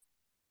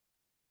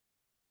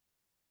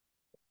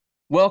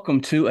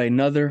Welcome to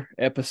another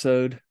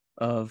episode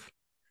of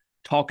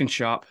Talking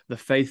Shop, the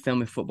Faith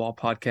Family Football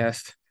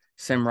Podcast.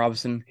 Sam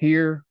Robinson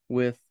here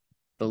with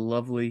the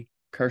lovely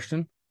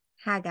Kirsten.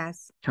 Hi,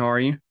 guys. How are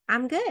you?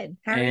 I'm good.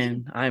 How are you?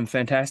 And I am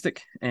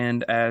fantastic.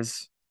 And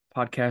as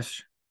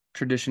podcast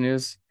tradition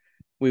is,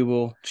 we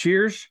will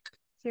cheers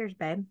Cheers,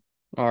 babe.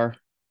 or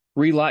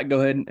relight.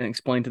 Go ahead and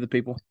explain to the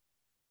people.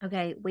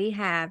 Okay, we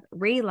have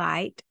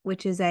Relight,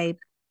 which is a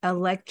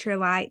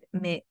electrolyte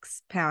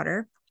mix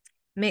powder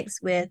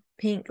mixed with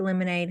pink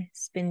lemonade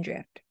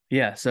spindrift.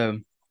 Yeah, so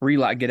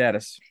relight, get at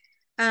us.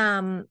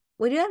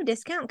 We do have a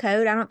discount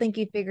code. I don't think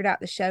you figured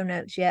out the show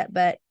notes yet,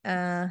 but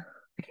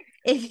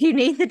if you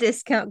need the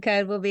discount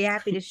code, we'll be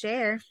happy to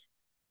share.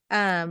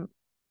 So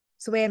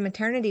we had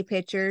maternity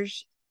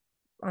pictures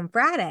on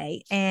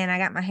Friday, and I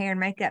got my hair and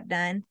makeup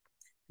done.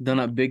 Done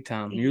up big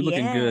time. You're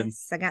looking good.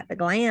 Yes, I got the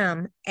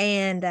glam.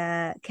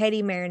 And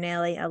Katie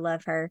Marinelli, I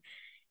love her.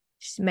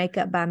 She's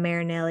Makeup by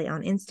Marinelli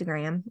on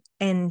Instagram.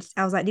 And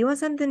I was like, "Do you want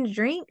something to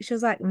drink?" She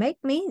was like, "Make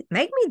me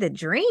the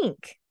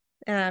drink."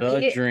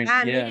 Drink.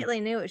 I immediately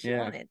knew what she Yeah.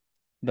 wanted.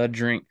 The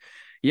drink.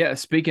 Yeah,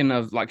 speaking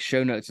of like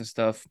show notes and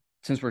stuff,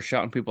 since we're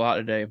shouting people out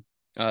today,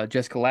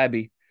 Jessica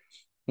Labby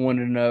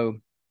wanted to know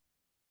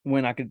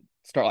when I could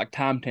start like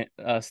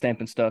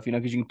stamping stuff,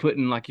 because you can put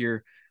in like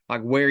your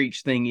like where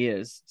each thing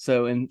is.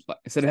 So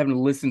instead of having to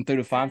listen through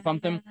to find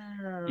something,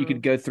 you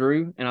could go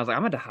through. And I was like,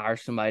 I'm going to hire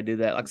somebody to do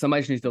that. Like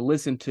somebody just needs to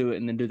listen to it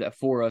and then do that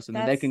for us, and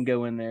then they can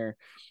go in there.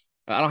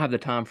 I don't have the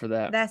time for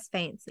that. That's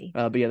fancy.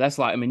 But yeah, that's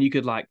like, you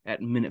could like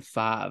at minute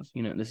 5,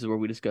 this is where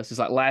we discussed. It's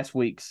like last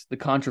week's, the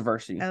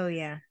controversy. Oh,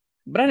 yeah.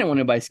 But I didn't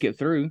want anybody to skip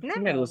through. No.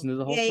 You got to listen to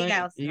the whole thing. You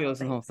got to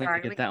listen to the whole thing to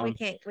get that one.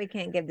 We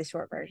can't give the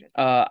short version.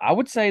 I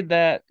would say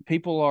that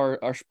people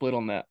are split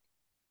on that.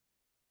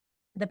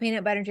 The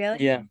peanut butter jelly?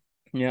 Yeah.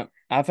 Yeah.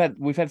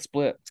 We've had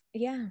split.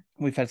 Yeah.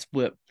 We've had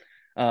split.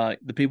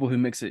 The people who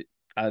mix it,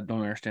 I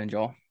don't understand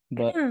y'all.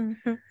 But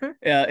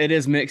yeah, it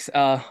is mixed.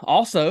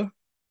 Also,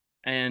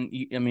 and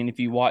if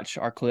you watch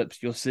our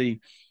clips, you'll see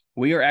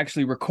we are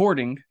actually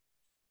recording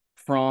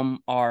from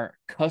our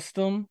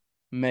custom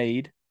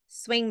made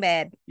swing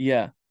bed.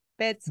 Yeah.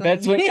 Bed swing.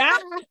 Bed swing.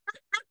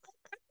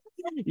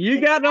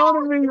 You got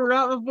on me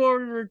right before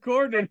we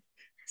recorded.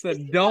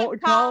 Said,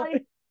 don't call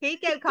it. He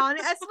kept calling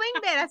it a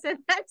swing bed. I said,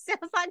 that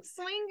sounds like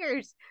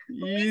swingers.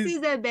 This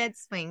is a bed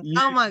swing.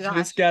 Oh my gosh.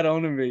 Just got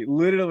on to me.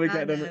 Literally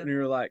got on and you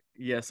were like,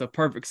 yeah, so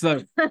perfect.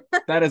 So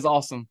that is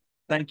awesome.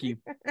 Thank you.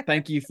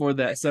 Thank you for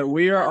that. So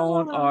we are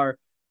on our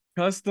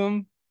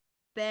custom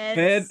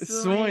bed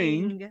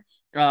swing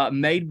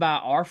made by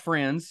our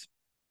friends,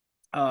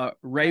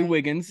 Ray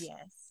Wiggins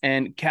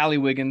and Callie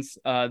Wiggins.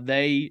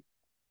 They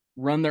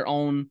run their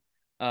own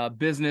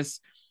business.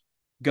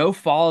 Go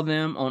follow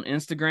them on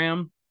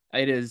Instagram.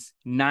 It is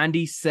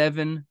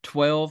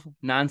 9712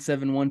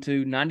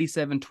 9712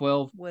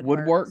 9712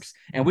 Woodworks,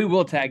 and we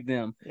will tag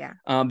them. Yeah.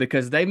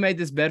 Because they made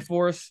this bed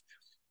for us.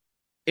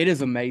 It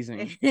is amazing.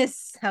 It is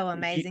so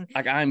amazing.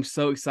 Like I'm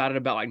so excited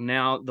about like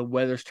now the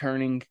weather's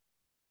turning.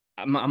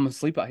 I'm gonna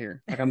sleep out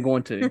here. Like I'm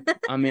going to.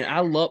 I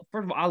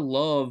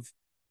love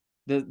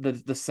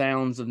the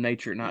sounds of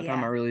nature at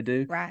nighttime. I really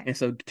do. Right. And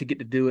so to get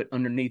to do it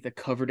underneath a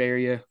covered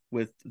area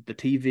with the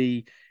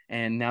TV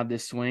and now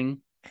this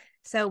swing.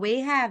 So we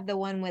have the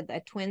one with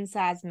a twin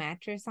size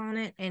mattress on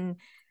it, and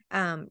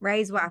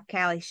Ray's wife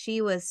Callie,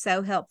 she was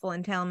so helpful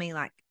in telling me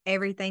like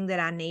everything that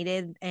I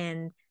needed,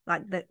 and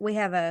like we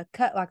have a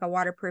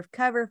waterproof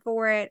cover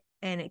for it,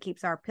 and it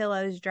keeps our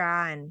pillows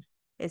dry, and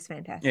it's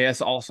fantastic. Yeah,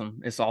 it's awesome.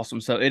 It's awesome.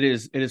 So it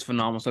is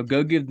phenomenal. So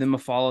go give them a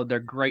follow. They're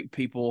great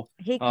people.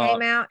 He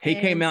came out. He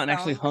came out and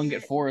actually hung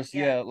it for us.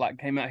 Yeah, like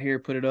came out here,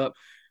 put it up.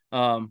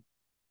 Look,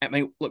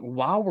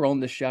 while we're on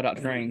this shout out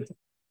train.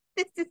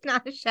 This is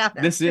not a shout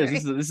out. This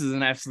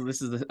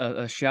is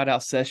a shout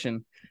out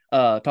session.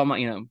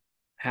 Talking about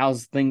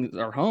how's things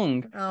are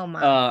hung. Oh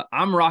my.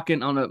 I'm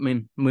rocking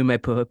on we may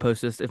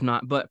post this if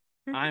not, but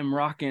I'm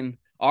rocking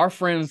our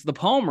friends the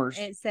Palmers.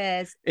 It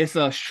says it's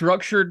a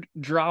structured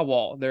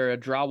drywall. They're a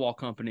drywall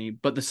company,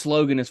 but the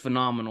slogan is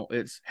phenomenal.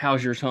 It's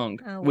how's yours hung,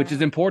 which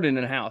is important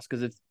in a house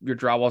because if your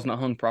drywall's not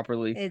hung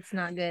properly, it's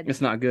not good. It's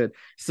not good.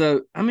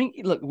 So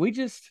look,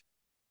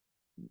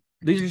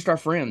 these are just our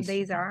friends.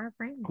 These are our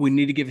friends. We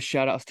need to give a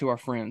shout outs to our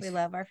friends. We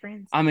love our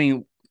friends.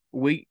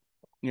 We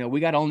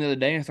got on the other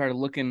day and started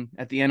looking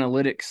at the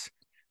analytics.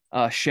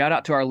 Shout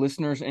out to our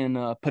listeners in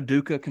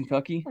Paducah,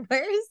 Kentucky.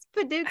 Where is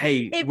Paducah?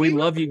 Hey, we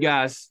love you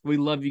guys. We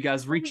love you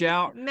guys. Reach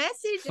out.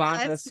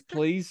 Find us,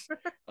 please.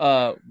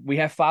 We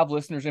have 5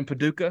 listeners in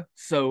Paducah.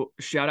 So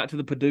shout out to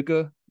the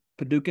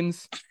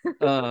Paducans.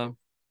 But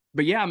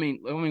yeah,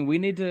 we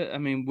need to,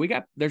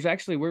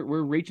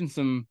 we're reaching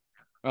some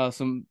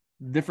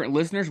different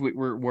listeners.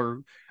 We're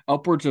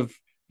upwards of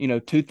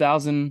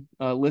 2,000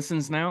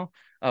 listens now,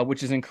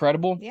 which is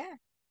incredible. Yeah,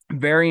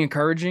 very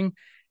encouraging.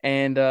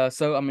 And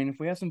so if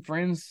we have some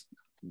friends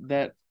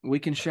that we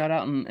can shout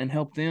out and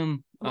help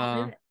them,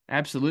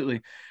 absolutely.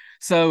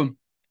 So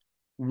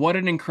what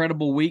an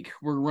incredible week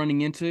we're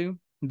running into.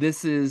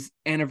 This is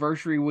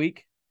anniversary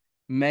week,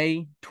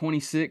 May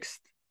 26th,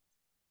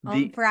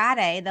 On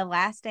Friday, the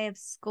last day of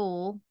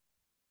school.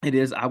 It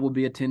is. I will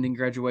be attending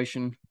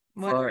graduation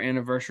for our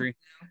anniversary.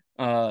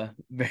 Very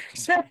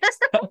excited.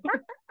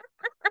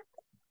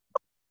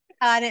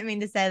 I didn't mean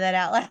to say that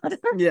out loud.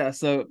 Yeah,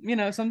 so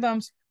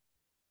sometimes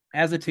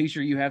as a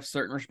teacher, you have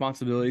certain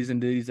responsibilities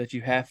and duties that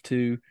you have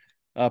to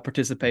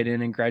participate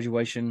in, and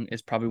graduation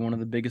is probably one of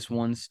the biggest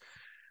ones.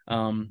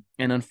 And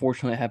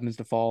unfortunately, it happens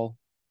to fall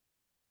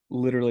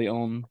literally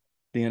on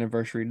the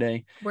anniversary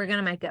day. We're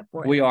gonna make up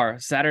for it. We are.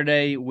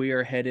 Saturday, we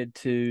are headed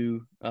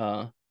to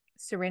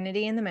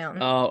Serenity in the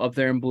Mountains. Up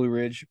there in Blue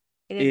Ridge.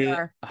 It is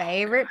our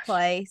favorite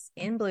place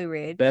in Blue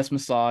Ridge. Best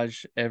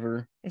massage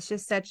ever. It's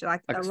just such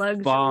like a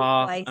luxury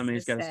spa. place. I mean,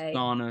 it's got a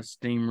sauna,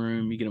 steam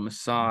room. You get a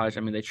massage. I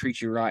mean, they treat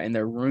you right, and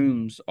their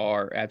rooms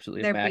are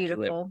absolutely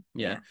immaculate. Beautiful.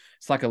 Yeah.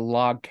 It's like a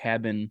log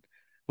cabin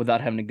without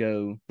having to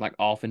go like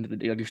off into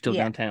the like you're still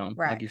downtown.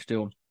 Right. Like you're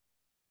still.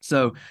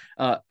 So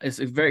it's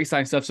very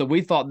exciting stuff. So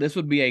we thought this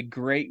would be a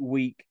great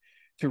week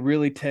to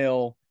really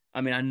tell. I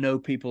mean, I know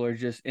people are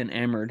just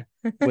enamored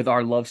with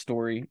our love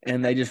story,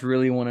 and they just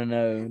really want to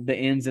know the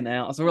ins and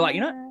outs. So we're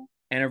like,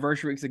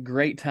 anniversary week's a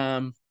great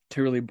time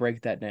to really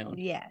break that down.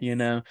 Yes.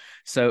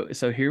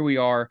 So here we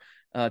are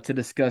to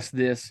discuss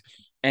this,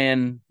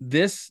 and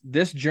this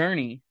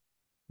journey.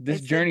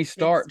 This journey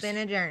starts. It's been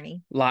a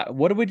journey. Like,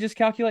 what did we just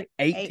calculate?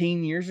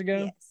 18 years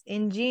ago? Yes.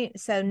 In June.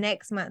 So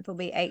next month will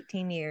be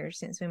 18 years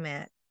since we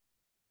met.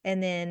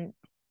 And then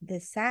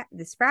this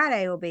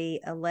Friday will be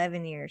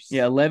 11 years.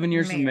 Yeah, 11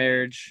 years of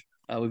marriage.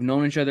 We've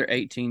known each other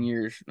 18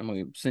 years, and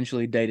we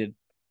essentially dated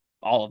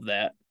all of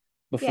that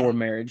before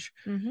marriage.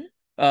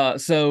 Mm-hmm.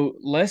 So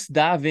let's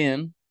dive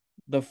in.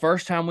 The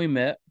first time we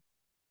met,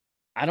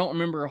 I don't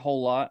remember a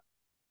whole lot.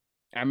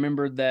 I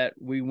remember that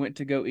we went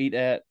to go eat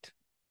at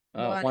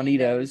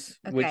Juanito's,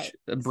 which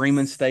a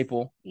Bremen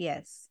staple.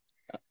 Yes.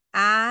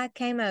 I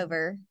came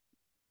over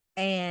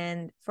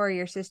and for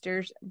your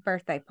sister's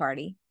birthday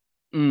party.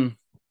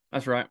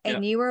 That's right.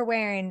 And you were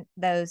wearing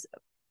those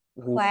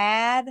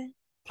plaid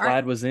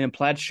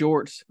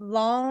shorts.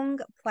 Long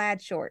plaid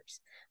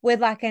shorts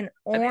with like an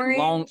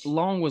orange.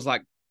 Long was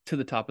like to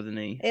the top of the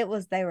knee. They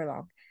were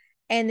long.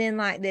 And then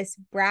like this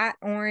bright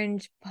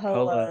orange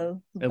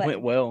polo. It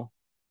went well.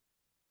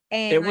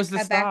 And it was the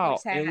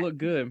style. It looked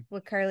good.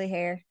 With curly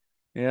hair.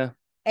 Yeah.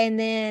 And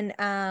then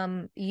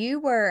you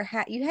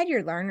had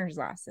your learner's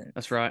license.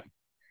 That's right.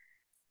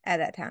 At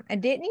that time.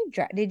 And did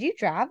you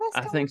drive us?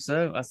 I think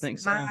so.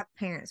 My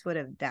parents would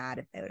have died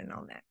if they would have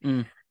known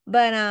that.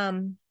 But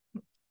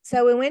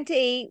so we went to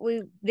eat.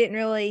 We didn't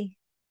really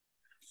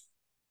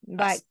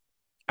like.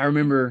 I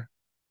remember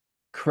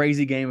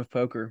Crazy Game of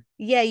Poker.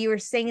 Yeah, you were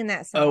singing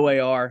that song.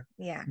 OAR.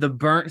 Yeah. The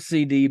burnt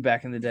CD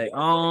back in the day.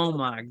 Oh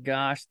my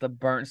gosh, the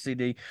burnt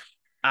CD.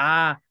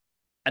 There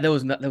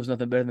was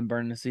nothing better than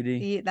burning a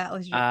CD. That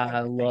was. I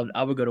loved.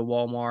 I would go to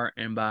Walmart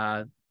and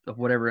buy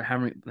whatever, how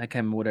many that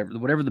came,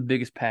 whatever the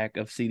biggest pack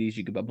of CDs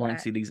you could buy, blank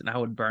CDs, and I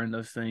would burn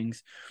those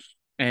things.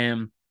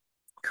 And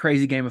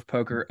Crazy Game of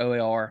Poker,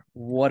 OAR,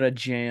 what a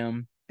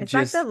jam! It's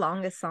like the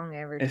longest song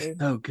ever. It's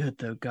so good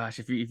though. Gosh,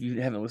 if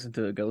you haven't listened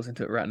to it, go listen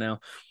to it right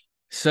now.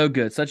 So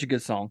good, such a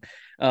good song.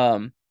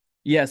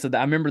 Yeah. So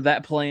I remember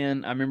that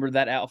playing. I remember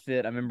that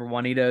outfit. I remember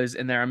Juanito's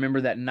in there. I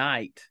remember that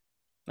night.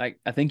 Like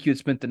I think you had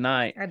spent the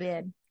night. I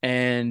did.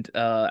 And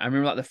I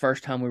remember like the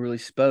first time we really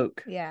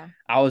spoke. Yeah.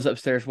 I was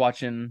upstairs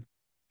watching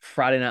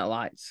Friday Night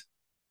Lights.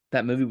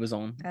 That movie was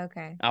on.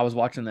 Okay. I was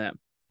watching that,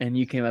 and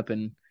you came up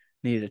and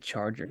needed a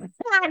charger.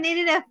 I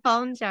needed a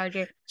phone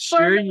charger.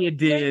 Sure you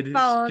did.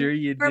 Sure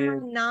you did. For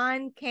my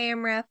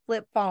non-camera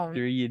flip phone.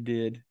 Sure you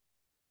did.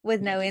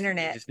 With no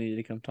internet. You just needed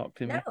to come talk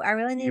to me. No, I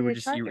really needed a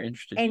charger. You were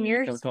interested. And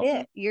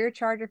your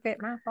charger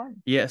fit my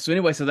phone. Yeah. So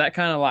anyway, so that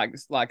kind of like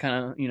like,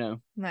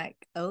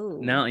 oh.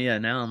 Now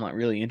I'm like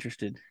really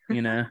interested,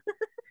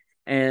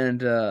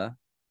 and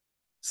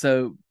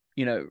so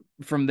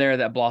from there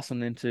that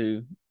blossomed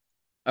into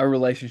a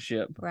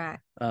relationship. Right.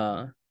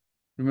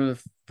 Remember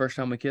the first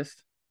time we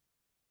kissed?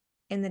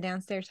 In the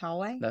downstairs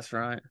hallway? That's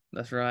right.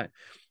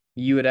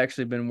 You had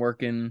actually been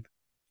working,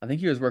 I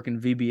think you was working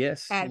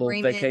VBS, at little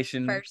Bremen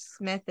vacation. First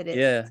Methodist.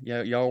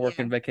 Yeah. Y'all were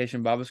working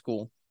vacation Bible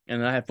school.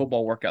 And then I had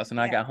football workouts, and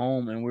I got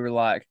home and we were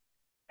like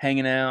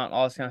hanging out,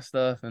 all this kind of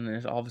stuff. And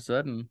then all of a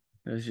sudden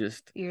it was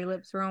just your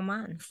lips were on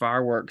mine.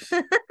 Fireworks,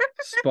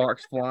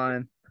 sparks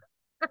flying.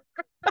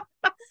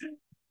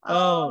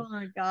 Oh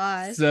my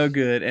gosh. So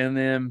good. And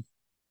then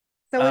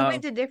so we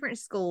went to different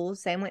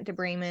schools. Sam went to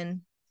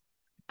Bremen.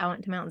 I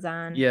went to Mount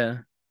Zion. Yeah.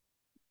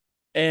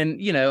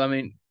 And I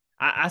mean,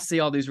 I see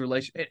all these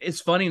relations.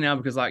 It's funny now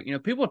because I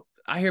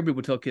hear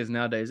people tell kids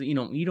nowadays that you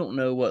don't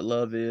know what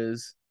love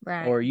is.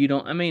 Right. Or you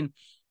don't, I mean,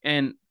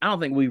 and I don't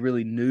think we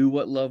really knew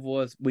what love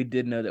was. We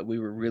did know that we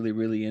were really,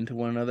 really into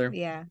one another.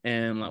 Yeah.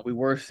 And like we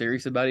were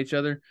serious about each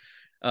other.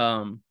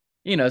 So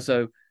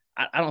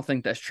I don't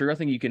think that's true. I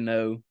think you can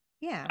know.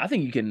 Yeah. I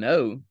think you can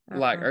know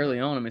like early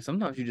on. I mean,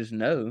 sometimes you just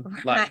know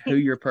like who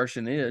your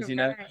person is,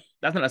 Right.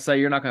 That's not to say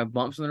you're not going to have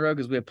bumps in the road,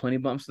 because we have plenty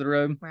of bumps in the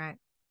road. Right.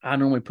 I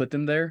normally put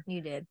them there.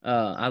 You did.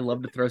 I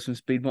love to throw some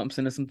speed bumps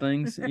into some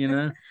things, you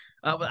know.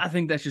 I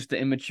think that's just the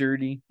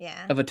immaturity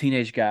of a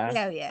teenage guy.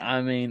 Yeah, yeah.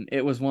 I mean,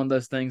 it was one of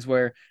those things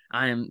where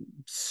I am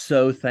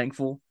so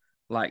thankful,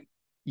 like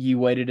you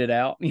waited it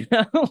out, you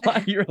know,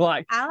 like you're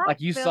like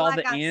you saw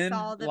the end,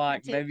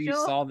 like maybe you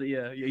saw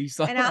the you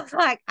saw, and I was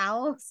like, I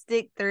will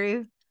stick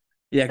through.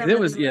 Yeah, because it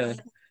was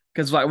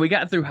because like we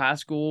got through high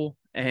school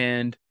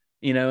and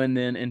you know, and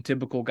then in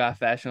typical guy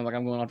fashion, like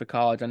I'm going off to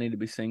college, I need to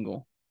be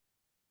single.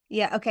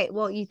 Yeah. Okay.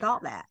 Well, you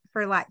thought that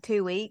for like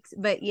 2 weeks,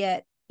 but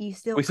yet we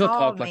still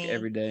talk me. like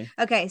every day.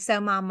 Okay.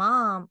 So my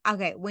mom.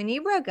 Okay. When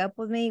you broke up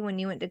with me when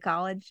you went to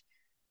college,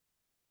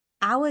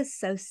 I was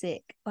so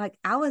sick. Like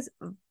I was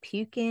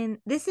puking.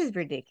 This is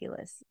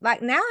ridiculous.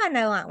 Like now I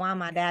know like why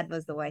my dad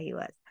was the way he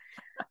was.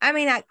 I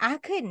mean, I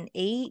couldn't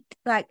eat.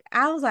 Like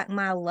I was like,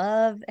 my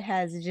love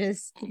has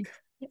just.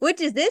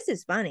 This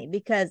is funny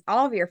because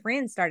all of your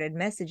friends started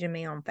messaging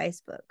me on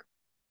Facebook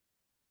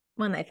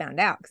when they found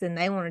out, because then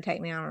they want to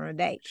take me out on a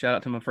date. Shout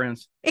out to my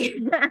friends.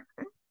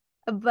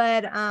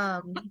 But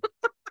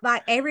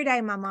like every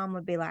day my mom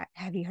would be like,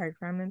 have you heard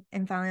from him?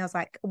 And finally I was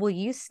like, will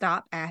you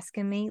stop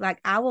asking me? Like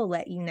I will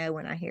let you know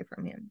when I hear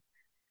from him.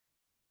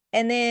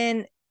 And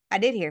then I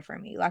did hear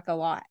from you, like a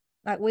lot.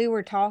 Like we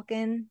were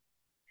talking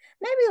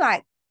maybe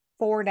like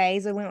 4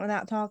 days we went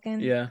without talking.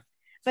 Yeah.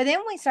 But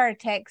then we started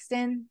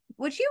texting,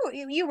 which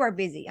you were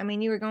busy. I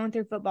mean, you were going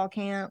through football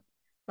camp,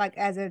 like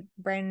as a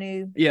brand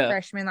new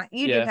freshman. Like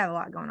you did have a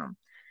lot going on.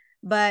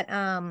 But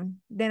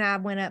then I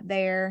went up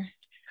there.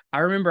 I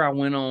remember I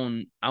went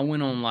on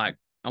like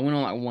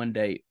one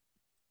date.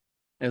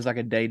 It was like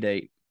a day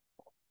date.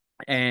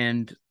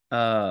 And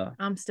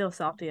I'm still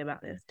salty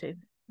about this too,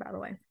 by the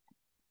way.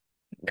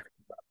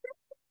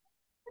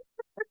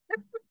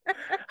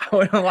 I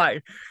went on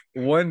like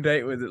one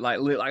date with it, like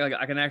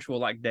an actual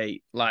like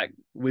date. Like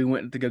we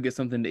went to go get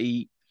something to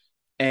eat,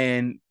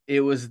 and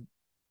it was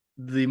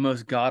the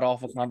most god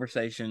awful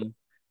conversation.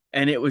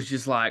 And it was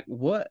just like,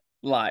 what?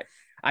 Like,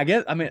 I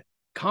guess I mean,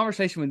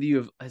 conversation with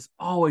you has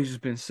always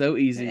just been so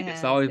easy.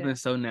 It's always been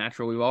so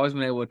natural. We've always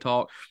been able to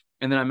talk.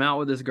 And then I'm out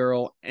with this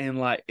girl, and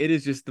like it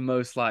is just the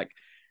most like.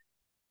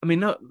 I mean,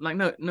 no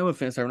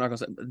offense, I'm not gonna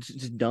say, but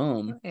just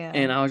dumb. Yeah.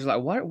 And I was just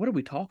like, what are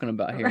we talking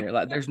about here?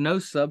 Like, there's no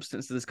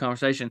substance to this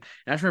conversation.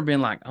 And I just remember being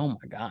like, oh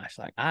my gosh,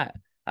 I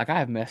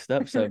have messed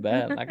up so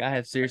bad. Like I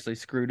have seriously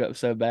screwed up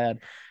so bad.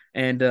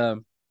 And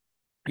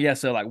yeah,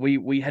 so like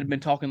we had been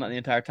talking like the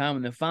entire time,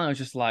 and then finally it was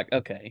just like,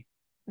 okay,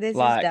 this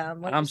like, is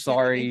dumb. I'm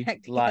sorry.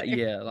 Like,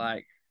 yeah,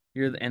 like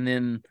and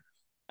then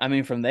I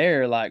mean from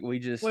there, like we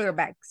were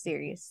back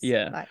serious.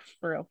 Yeah. Like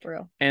for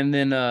real. And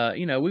then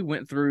you know, we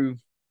went through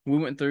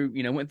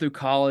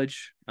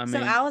college. So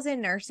I was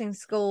in nursing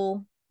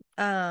school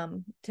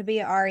to be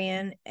an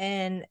RN,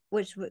 and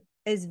which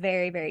is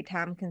very, very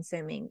time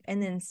consuming.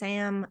 And then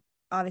Sam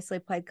obviously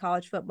played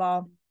college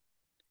football,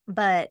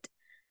 but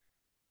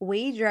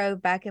we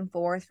drove back and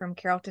forth from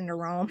Carrollton to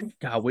Rome.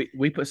 God,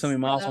 we put so many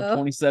miles on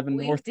 27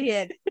 North. We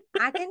did.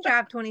 I can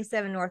drive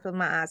 27 North with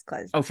my eyes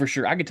closed. Oh, for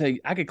sure. I could tell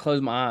you. I could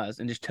close my eyes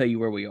and just tell you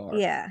where we are.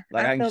 Yeah,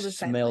 like I can just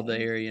smell the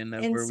area and know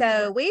and where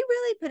so we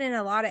really put in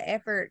a lot of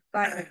effort.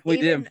 Like we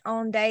even did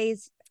on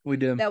days we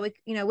did that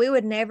we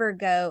would never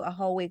go a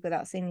whole week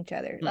without seeing each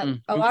other. Like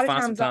a lot of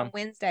times on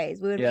Wednesdays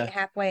we would meet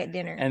halfway at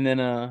dinner. And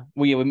then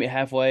we meet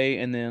halfway,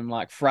 and then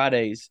like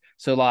Fridays.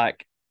 So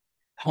like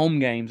home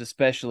games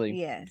especially.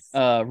 Yes.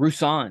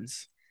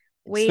 Roussan's.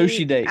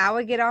 Sushi date. I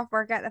would get off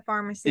work at the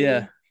pharmacy.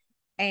 Yeah.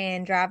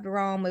 And drive to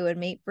Rome. We would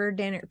meet for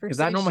dinner.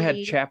 Because I normally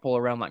had chapel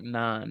around like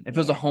 9. If it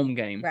was a home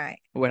game, right?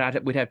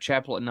 We'd have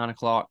chapel at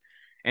 9:00,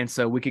 and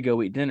so we could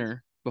go eat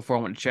dinner before I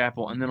went to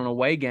chapel. And then on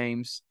away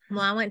games, well,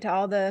 I went to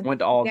all the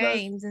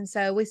games, and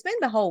so we spent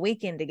the whole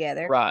weekend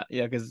together. Right?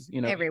 Yeah, because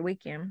every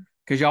weekend.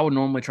 Because y'all would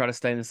normally try to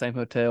stay in the same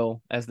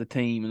hotel as the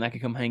team, and they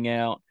could come hang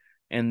out.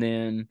 And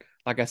then,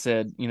 like I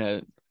said,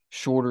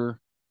 shorter.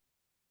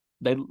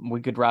 We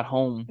could ride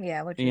home.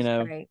 Yeah, which is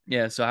great.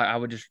 Yeah, so I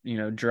would just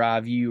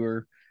drive you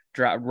or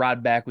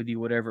ride back with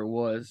you, whatever it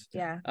was.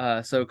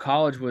 Yeah. So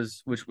college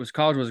was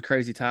a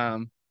crazy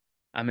time.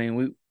 I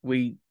mean,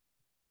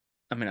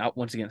 I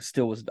once again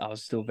I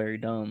was still very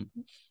dumb.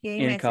 Yeah,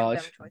 you made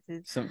college.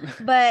 Some dumb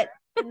choices. But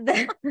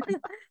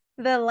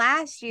the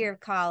last year of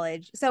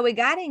college, so we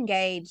got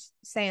engaged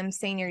Sam's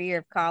senior year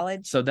of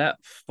college. So that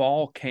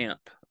fall camp,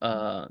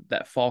 I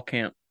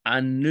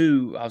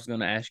knew I was going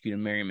to ask you to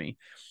marry me.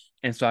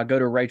 And so I go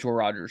to Rachel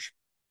Rogers,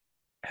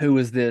 who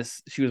was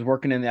she was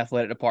working in the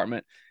athletic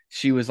department.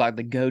 She was like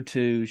the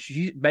go-to.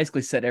 She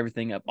basically set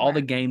everything up, all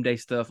the game day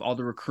stuff, all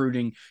the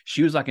recruiting.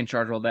 She was like in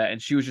charge of all that.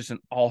 And she was just an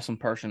awesome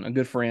person, a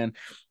good friend.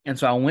 And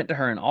so I went to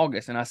her in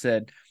August and I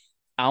said,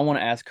 I want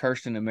to ask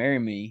Kirsten to marry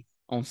me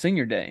on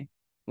senior day.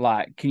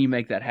 Like, can you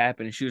make that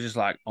happen? And she was just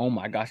like, oh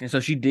my gosh. And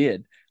so she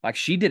did. Like,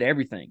 she did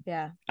everything.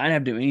 Yeah. I didn't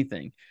have to do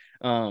anything.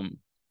 And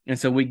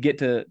so we get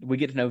to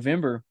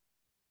November.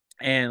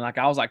 And like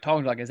I was like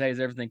talking to like, hey, is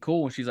everything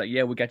cool? And she's like,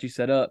 yeah, we got you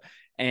set up.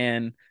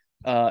 And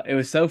it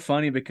was so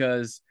funny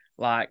because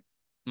like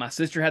my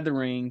sister had the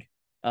ring.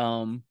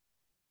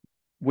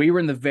 we were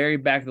in the very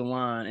back of the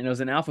line, and it was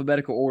in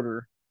alphabetical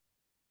order.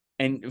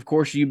 And of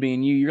course, you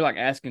being you're like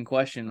asking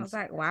questions. I was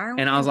like, why are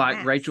we? And I was like,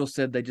 last? Rachel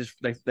said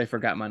they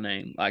forgot my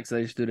name. Like, so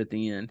they just stood at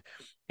the end.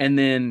 And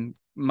then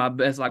my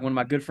best, like one of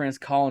my good friends,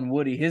 Colin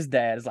Woody, his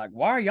dad is like,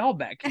 why are y'all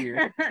back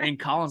here? And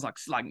Colin's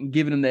like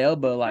giving him the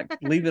elbow, like,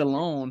 leave it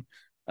alone.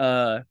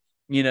 And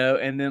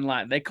then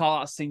like they call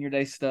out senior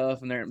day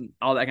stuff and they're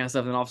all that kind of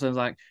stuff. And all of a sudden it's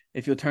like,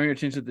 if you'll turn your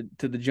attention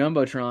to the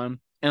Jumbotron.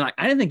 And like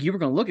I didn't think you were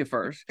gonna look at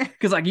first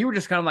because like you were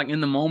just kind of like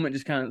in the moment,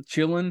 just kind of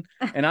chilling.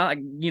 And I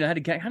had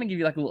to kind of give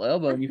you like a little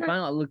elbow, and you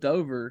finally like, looked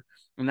over,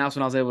 and that's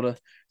when I was able to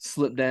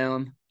slip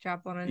down,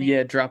 drop on a knee.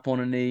 Yeah, drop on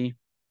a knee,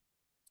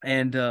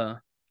 and and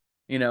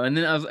then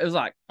it was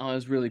like, oh, it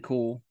was really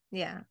cool.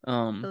 Yeah,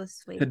 it was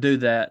sweet to do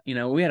that.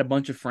 We had a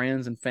bunch of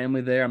friends and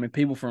family there. I mean,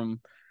 people from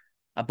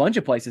a bunch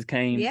of places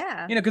came.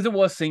 Yeah. Because it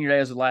was senior day. It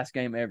was the last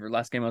game I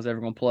was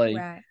ever going to play.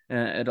 Right.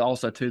 And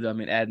also, too, I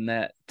mean, adding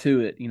that to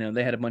it,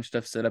 they had a bunch of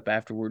stuff set up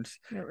afterwards.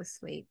 It was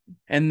sweet.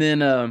 And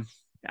then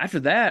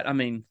after that, I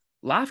mean,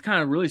 life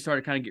kind of really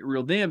started kind of get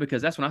real then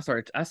because that's when I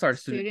started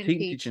student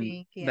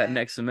teaching that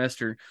next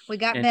semester. We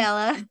got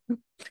Bella.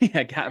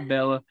 Yeah, got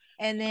Bella.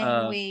 And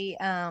then we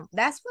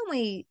that's when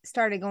we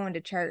started going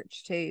to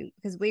church too,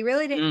 because we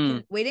really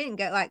didn't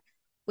go, like,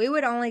 we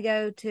would only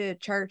go to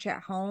church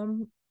at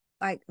home,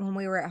 like when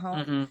we were at home.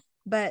 Mm-hmm.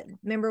 But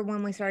remember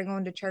when we started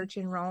going to church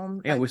in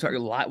Rome? Yeah, we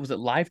started was it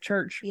Life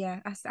Church? Yeah,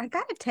 I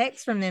got a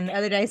text from them the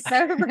other day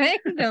so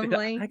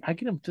randomly. I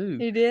get them too.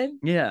 You did?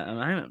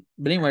 Yeah,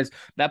 but anyways,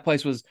 that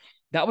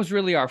was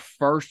really our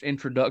first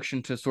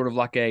introduction to sort of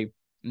like a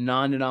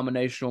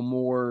non-denominational,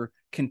 more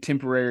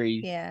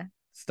contemporary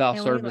style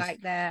service. We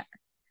like that.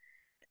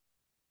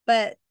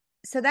 But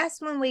so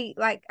that's when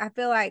I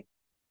feel like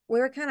we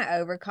were kind of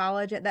over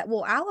college at that.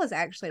 Well, I was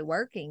actually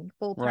working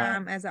full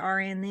time as an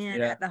RN then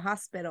at the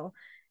hospital,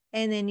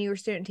 and then you were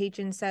student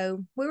teaching.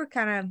 So we were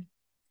kind of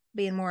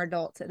being more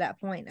adults at that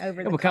point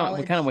over the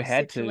college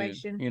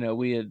situation.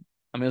 We had.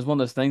 I mean, it was one of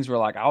those things where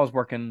like I was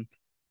working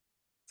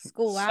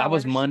school hours. I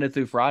was Monday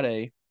through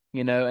Friday,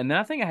 and then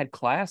I think I had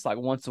class like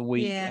once a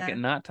week. Yeah. Like at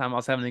nighttime, I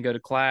was having to go to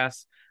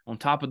class on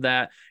top of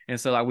that, and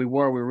so like we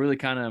were really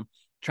kind of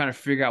trying to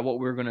figure out what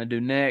we were going to do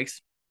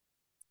next.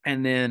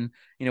 And then,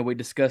 we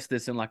discussed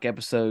this in like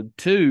episode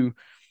 2,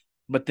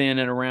 but then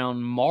at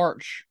around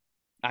March,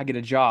 I get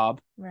a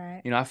job.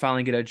 Right. I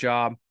finally get a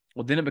job.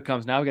 Well, then it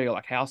becomes, now we got to go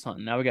like house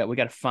hunting. Now we got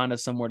to find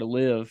us somewhere to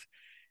live.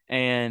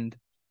 And,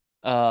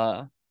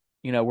 we're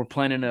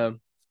planning a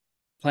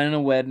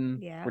wedding.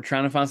 Yeah. We're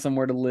trying to find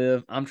somewhere to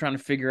live. I'm trying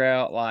to figure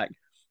out like,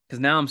 because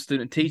now I'm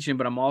student teaching,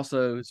 but I'm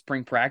also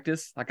spring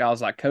practice. Like I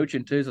was like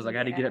coaching too. So I was like, I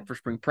had to get up for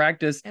spring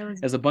practice.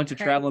 There's a bunch of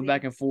traveling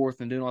back and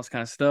forth and doing all this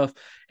kind of stuff.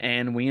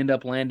 And we end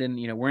up landing,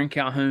 we're in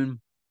Calhoun,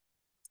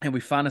 and we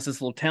find us this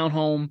little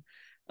townhome,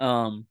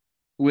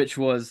 which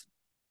was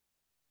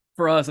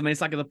for us. I mean,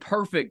 it's like the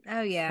perfect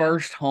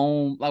first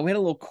home. Like we had a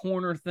little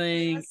corner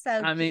thing. So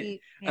I mean,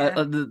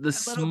 the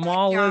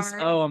smallest.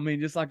 Oh, I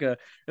mean, just like it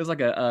was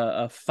like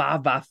a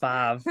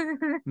 5x5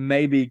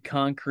 maybe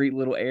concrete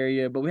little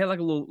area, but we had like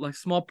a little like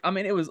small. I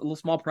mean, it was a little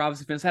small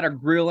privacy fence. Had our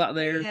grill out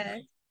there.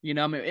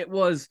 Yeah. I mean, it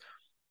was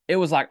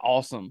like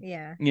awesome.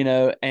 Yeah.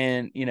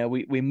 And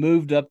we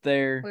moved up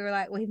there. We were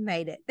like, we've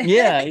made it.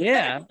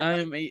 Yeah.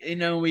 I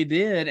mean, we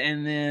did,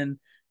 and then.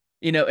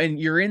 And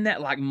you're in that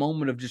like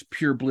moment of just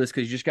pure bliss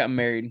because you just got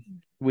married.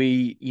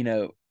 We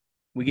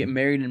get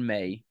married in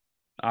May,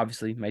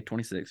 obviously May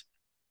 26th.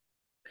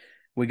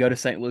 We go to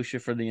St. Lucia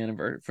for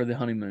the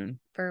honeymoon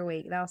for a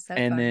week. That was so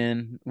fun.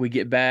 Then we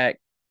get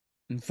back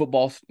and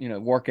football,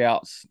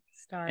 workouts.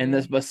 Started.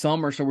 And but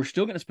summer, so we're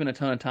still going to spend a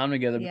ton of time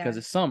together because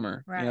it's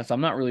summer. Right. So I'm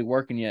not really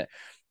working yet.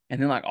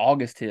 And then like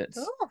August hits,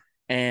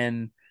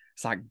 and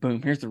it's like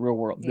boom, here's the real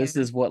world. Yeah. This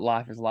is what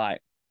life is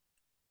like,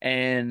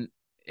 and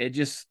it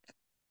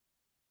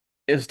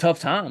was tough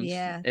times.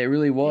 Yeah. It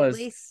really was.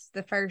 At least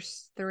the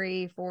first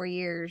 3-4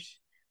 years.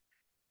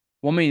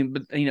 Well, I mean,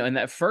 but in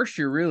that first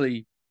year,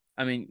 really,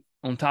 I mean,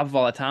 on top of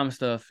all that time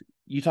stuff,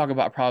 you talk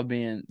about probably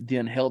being the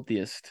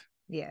unhealthiest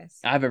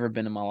I've ever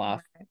been in my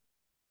life.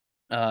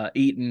 Right.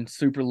 Eating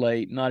super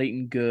late, not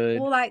eating good.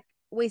 Well, like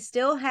we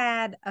still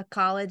had a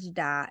college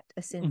diet,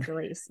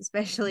 essentially,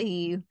 especially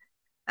you.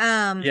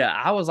 Yeah,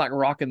 I was like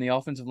rocking the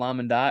offensive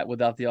lineman diet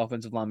without the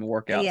offensive lineman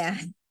workouts. Yeah.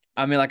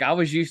 I mean, like I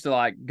was used to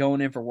like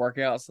going in for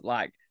workouts,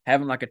 like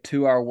having like a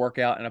 2-hour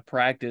workout and a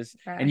practice,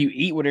 and you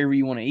eat whatever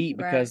you want to eat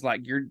because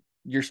like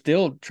you're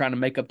still trying to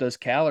make up those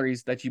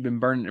calories that you've been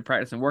burning in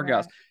practice and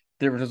workouts.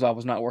 The difference is I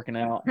was not working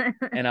out,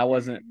 and I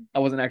wasn't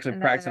actually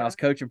practicing. I was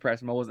coaching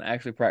practicing. I wasn't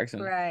actually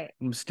practicing. Right.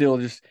 I'm still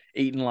just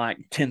eating like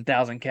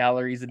 10,000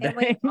 calories a day. And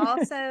we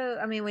also,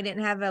 I mean, we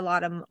didn't have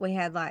we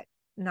had like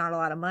not a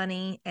lot of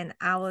money, and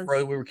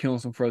we were killing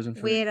some frozen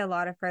food. We had a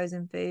lot of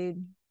frozen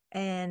food.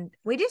 And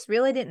we just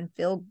really didn't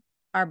feel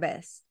our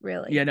best,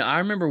 really. Yeah, no, I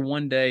remember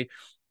one day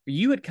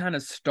you had kind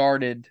of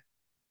started,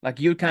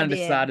 like you had kind of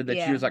decided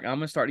that you was like, I'm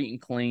going to start eating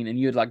clean. And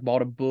you had like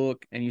bought a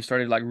book and you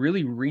started like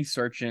really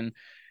researching,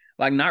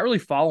 like not really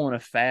following a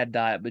fad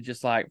diet, but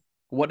just like,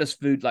 what does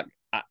food, like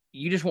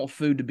you just want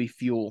food to be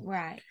fuel.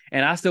 Right.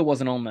 And I still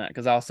wasn't on that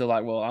because I was still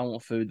like, well, I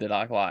want food that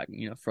I like,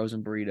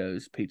 frozen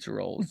burritos, pizza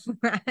rolls,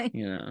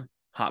 Right.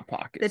 Hot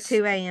Pockets. The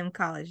 2 a.m.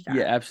 college diet.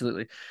 Yeah,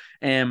 absolutely.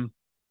 And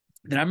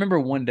then I remember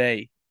one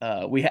day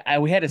we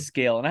had a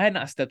scale, and I had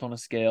not stepped on a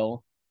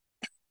scale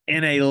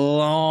in a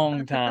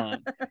long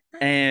time.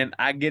 And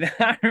I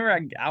remember,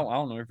 I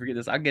don't know if I forget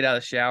this. I get out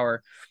of the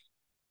shower,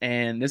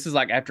 and this is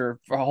like after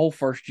for a whole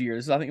first year.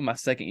 This is, I think, my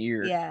second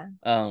year. Yeah.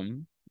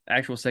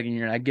 Actual second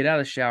year. And I get out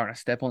of the shower and I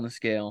step on the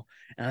scale,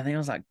 and I think I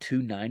was like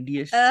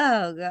 290-ish.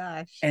 Oh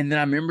gosh. And then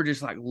I remember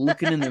just like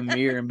looking in the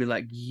mirror and be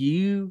like,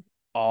 you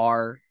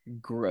are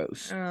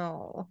gross.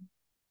 Oh.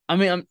 I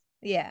mean,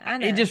 yeah, I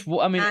know. It is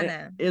one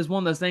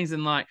of those things,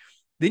 and like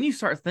then you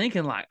start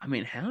thinking like, I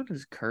mean, how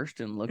does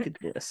Kirsten look at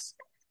this?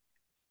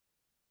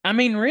 I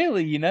mean,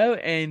 really,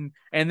 and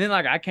then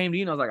like I came to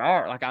you and I was like,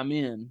 all right, like I'm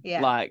in.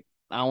 Yeah. Like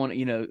I want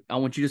you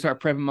to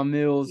start prepping my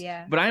meals.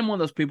 Yeah. But I am one of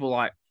those people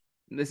like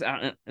this.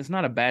 It's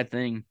not a bad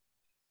thing.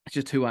 It's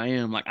just who I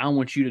am. Like I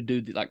want you to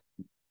do the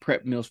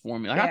prep meals for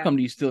me. Like I come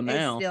to you still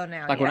now.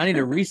 Like when I need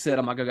to reset,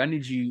 I'm like, okay, I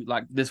need you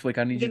like this week.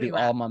 I need you to do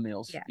all my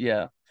meals.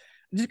 Yeah.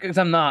 Just because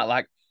I'm not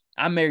like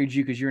I married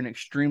you because you're an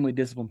extremely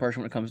disciplined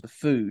person when it comes to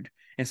food.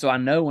 And so I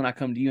know when I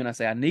come to you and I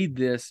say, I need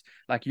this,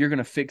 like you're going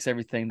to fix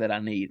everything that I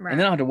need. Right. And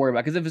then I don't have to worry about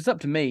it. Because if it's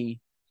up to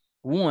me,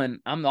 one,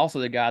 I'm also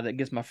the guy that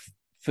gets my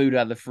food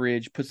out of the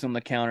fridge, puts it on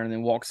the counter, and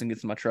then walks and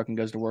gets in my truck and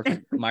goes to work.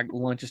 My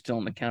lunch is still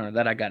on the counter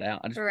that I got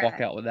out. I just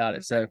walk out without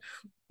it. So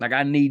like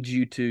I need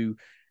you to,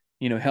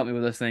 help me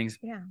with those things.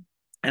 Yeah.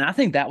 And I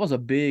think that was a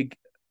big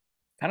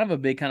kind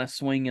of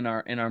swing in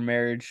our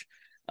marriage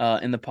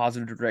in the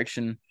positive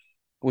direction,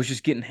 was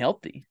just getting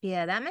healthy.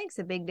 Yeah, that makes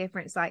a big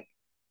difference, like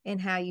in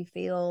how you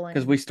feel.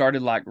 Because we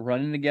started like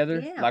running together.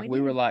 Yeah, like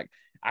we were like,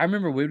 I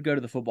remember we would go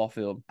to the football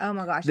field. Oh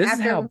my gosh! Oh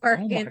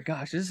my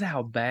gosh! This is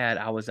how bad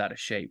I was out of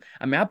shape.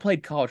 I mean, I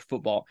played college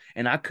football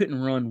and I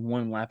couldn't run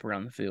one lap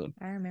around the field.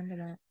 I remember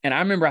that. And I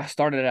remember I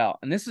started out,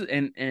 and this is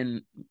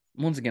and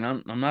once again,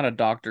 I'm not a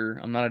doctor.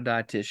 I'm not a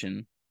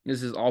dietitian.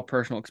 This is all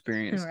personal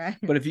experience. Right.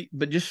 But you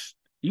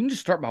can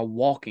just start by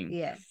walking.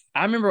 Yes.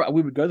 I remember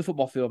we would go to the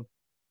football field,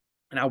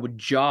 and I would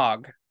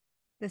jog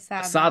the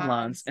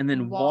sidelines and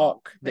then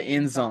walk the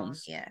end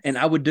zones. Yes. And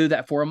I would do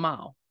that for a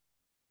mile.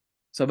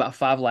 So about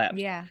 5 laps.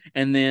 Yeah.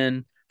 And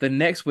then the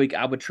next week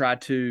I would try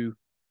to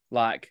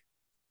like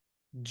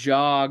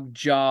jog.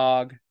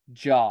 I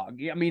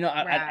mean,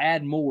 I'd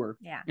add more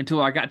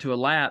until I got to a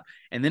lap.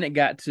 And then it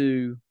got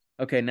to,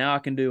 okay, now I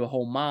can do a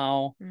whole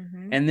mile.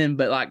 Mm-hmm. And then,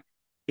 but like,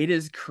 it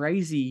is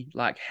crazy,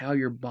 like how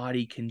your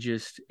body can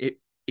just,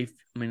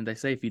 they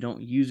say if you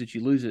don't use it,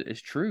 you lose it.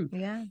 It's true.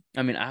 Yeah.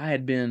 I mean, I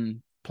had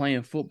been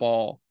playing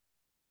football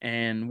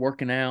and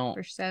working out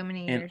for so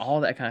many years and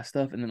all that kind of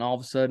stuff, and then all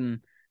of a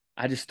sudden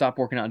I just stopped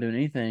working out and doing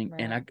anything. Right.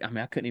 And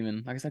I couldn't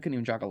even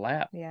jog a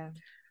lap. Yeah.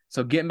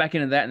 So getting back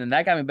into that, and then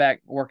that got me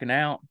back working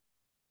out,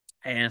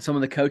 and some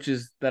of the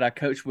coaches that I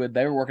coached with,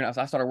 they were working out,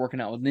 so I started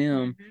working out with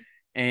them. Mm-hmm.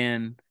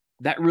 And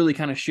that really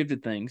kind of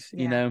shifted things,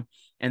 and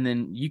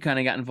then you kind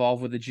of got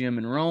involved with the gym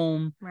in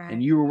Rome. Right.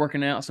 And you were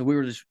working out, so we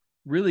were just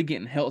really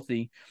getting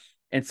healthy.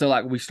 And so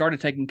like we started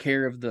taking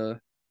care of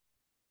the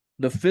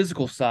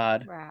physical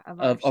side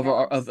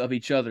of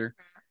each other.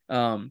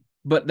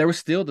 But there was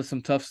still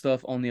some tough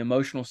stuff on the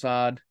emotional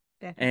side.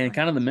 Definitely. And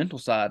kind of the mental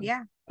side.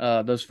 Yeah.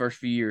 Those first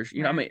few years,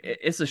 I mean,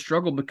 it's a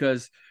struggle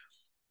because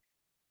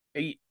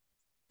we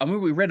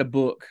read a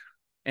book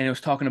and it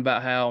was talking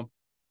about how,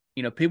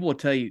 people will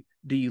tell you,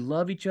 do you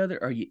love each other?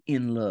 Or are you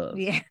in love?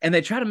 Yeah. And they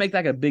try to make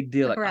that a big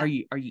deal. Like, are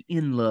you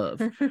in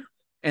love?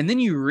 And then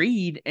you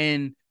read,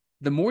 and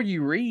the more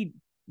you read,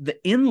 the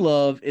in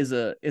love is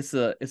a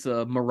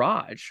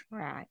mirage.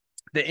 Right.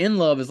 The in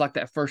love is like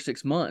that first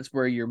 6 months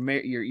where you're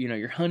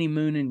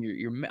honeymooning,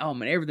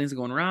 you're everything's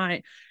going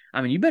right.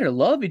 I mean, you better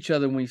love each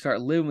other when you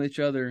start living with each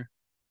other,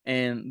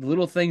 and the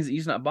little things that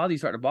used to not bother you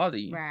start to bother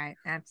you. Right.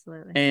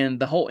 Absolutely. And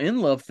the whole in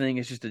love thing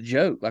is just a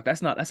joke. Like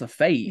that's a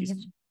phase.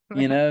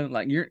 Right.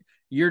 Like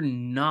you're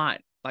not,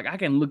 like I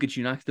can look at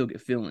you and I still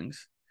get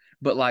feelings,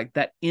 but like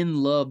that in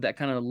love, that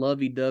kind of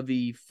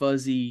lovey-dovey,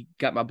 fuzzy,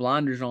 got my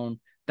blinders on,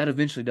 that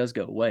eventually does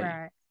go away.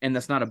 Right. And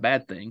that's not a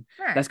bad thing.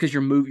 Right. That's because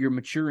you're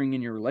maturing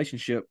in your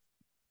relationship.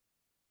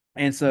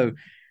 And so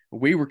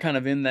we were kind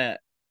of in that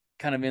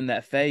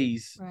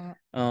phase.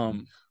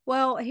 Right.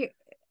 Well, here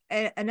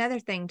another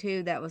thing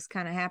too that was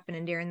kind of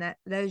happening during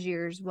those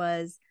years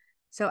was,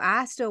 so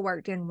I still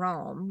worked in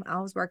Rome.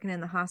 I was working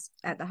in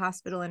at the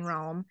hospital in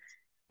Rome,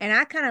 and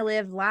I kind of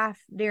lived life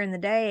during the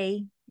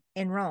day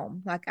in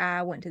Rome. Like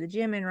I went to the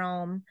gym in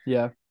Rome.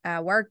 Yeah.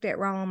 I worked at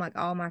Rome. Like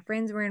all my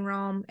friends were in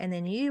Rome, and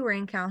then you were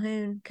in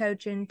Calhoun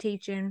coaching,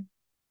 teaching,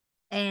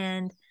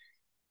 and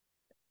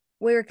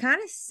we were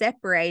kind of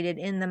separated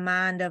in the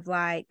mind of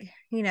like,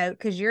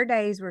 because your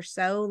days were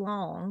so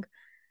long.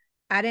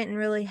 I didn't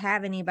really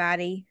have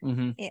anybody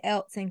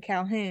else in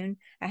Calhoun.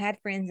 I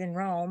had friends in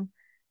Rome.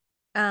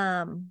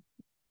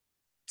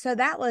 So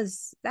that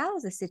was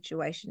a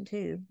situation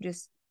too.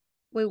 Just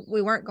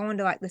we weren't going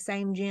to like the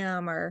same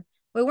gym, or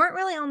we weren't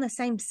really on the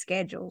same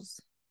schedules.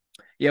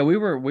 Yeah, we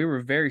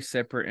were very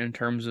separate in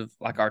terms of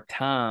like our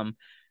time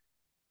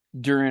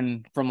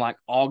from like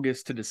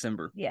August to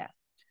December. Yeah.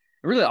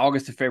 Really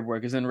August to February,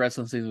 because then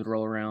wrestling season would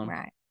roll around.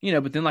 Right.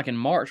 But then like in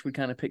March we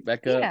kind of pick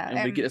back up, Yeah.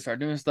 and we get to start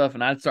doing stuff,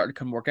 and I'd start to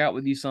come work out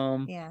with you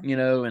some. Yeah.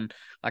 And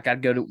like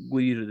I'd go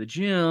with you to the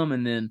gym,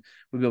 and then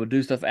we'd be able to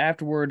do stuff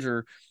afterwards,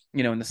 or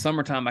in the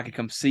summertime I could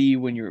come see you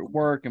when you're at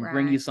work and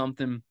bring you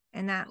something.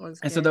 And that was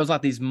And good. so there was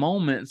like these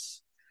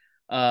moments,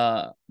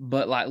 but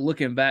like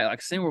looking back,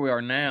 like seeing where we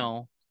are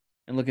now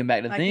and looking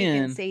back to like then,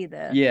 you can see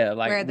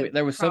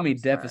there was so many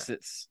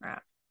deficits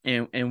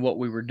in what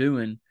we were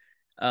doing.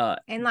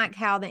 And like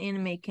how the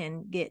enemy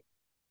can get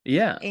in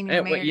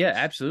your marriage. Yeah,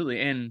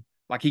 absolutely. And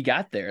like he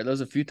got there. There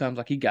was a few times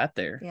like he got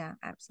there. Yeah,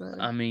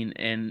 absolutely. I mean,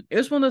 and it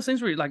was one of those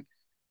things where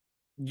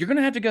you're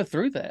gonna have to go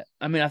through that.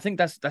 I mean, I think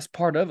that's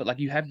part of it. Like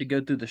you have to go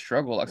through the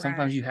struggle. Like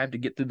sometimes you have to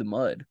get through the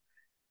mud.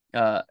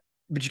 But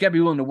you gotta be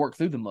willing to work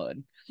through the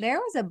mud. There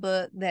was a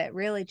book that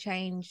really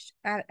changed.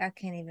 I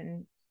can't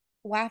even.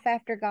 Wife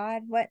After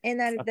God. What in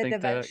that the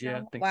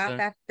devotional? Wife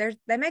After.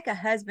 They make a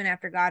husband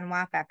after God and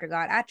wife after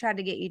God. I tried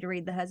to get you to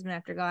read the husband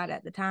after God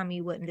at the time.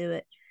 You wouldn't do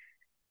it,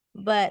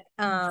 but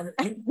I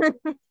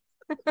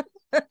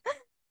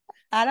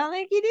don't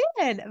think you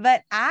did.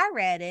 But I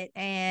read it,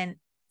 and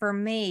for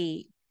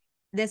me,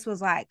 this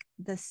was like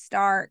the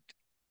start.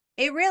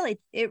 It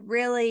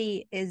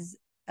really is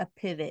a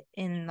pivot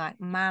in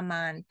like my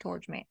mind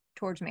towards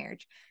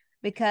marriage,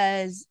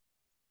 because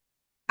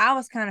I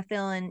was kind of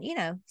feeling,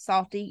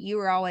 salty. You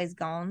were always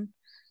gone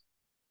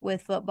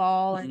with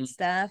football and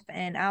stuff,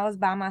 and I was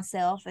by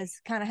myself.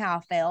 Is kind of how I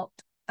felt.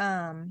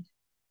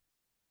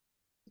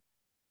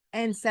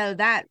 And so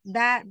that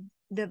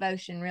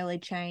devotion really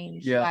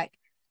changed, like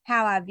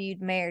how I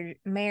viewed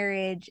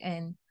marriage,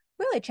 and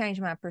really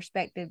changed my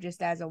perspective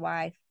just as a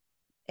wife.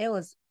 It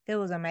was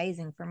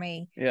amazing for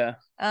me. Yeah.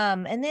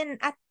 And then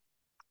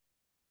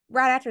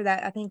right after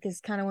that, I think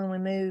is kind of when we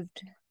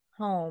moved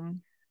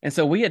home. And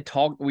so we had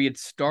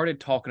started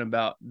talking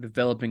about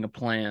developing a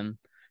plan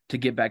to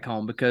get back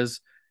home,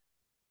 because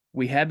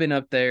we had been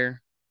up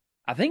there.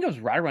 I think it was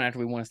right around after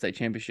we won a state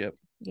championship.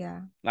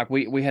 Yeah. Like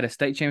we had a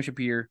state championship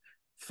year,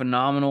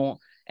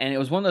 phenomenal. And it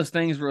was one of those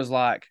things where it was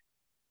like,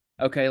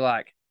 okay,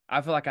 like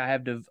I feel like I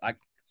have to, like,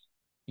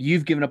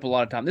 you've given up a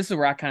lot of time. This is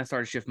where I kind of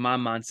started to shift my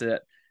mindset,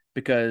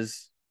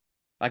 because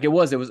like I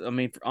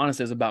mean,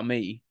 honestly, it was about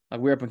me. Like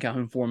we were up in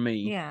Calhoun for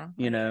me. Yeah.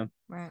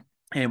 Right.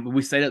 And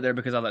we stayed up there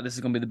because I thought this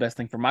is going to be the best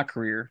thing for my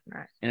career.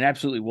 Right. And it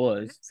absolutely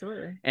was.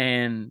 Absolutely.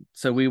 And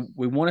so we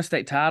won a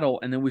state title,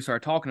 and then we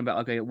started talking about,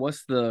 okay,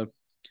 what's the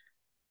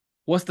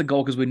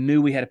goal? Because we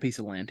knew we had a piece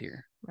of land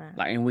here. Right.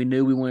 Like, and we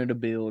knew we wanted to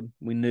build.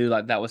 We knew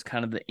like that was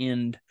kind of the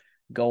end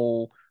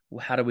goal.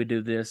 How do we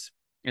do this?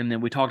 And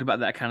then we talked about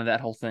that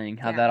whole thing,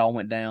 how that all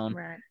went down.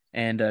 Right.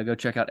 And go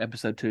check out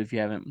episode 2 if you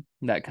haven't.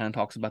 That kind of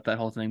talks about that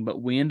whole thing.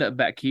 But we end up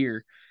back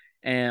here,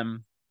 and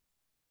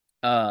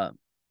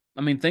I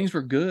mean, things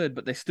were good,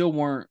 but they still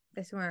weren't.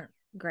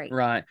 Great.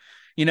 Right.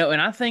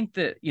 And I think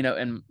that,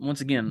 and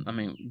once again, I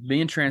mean,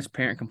 being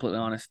transparent, completely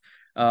honest,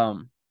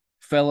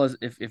 fellas,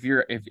 if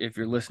you're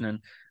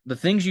listening, the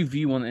things you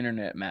view on the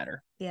internet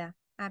matter. Yeah,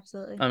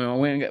 absolutely. I mean,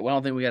 we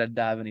don't think we got to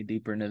dive any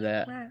deeper into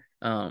that.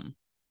 Right.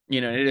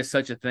 It is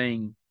such a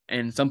thing,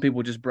 and some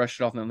people just brush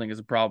it off and don't think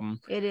it's a problem.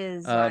 It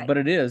is. But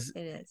it is.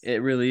 It is.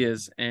 It really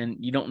is. And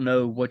you don't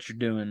know what you're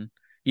doing.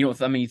 You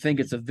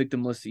think it's a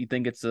victimless, you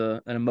think it's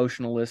an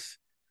emotionalist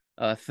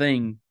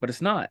thing, but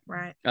it's not.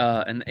 Right.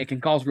 And it can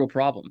cause real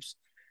problems.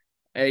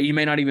 You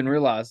may not even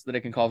realize that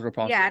it can cause real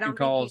problems. Yeah, I don't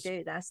think you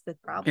do. That's the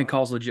problem. It can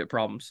cause legit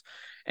problems.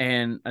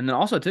 And then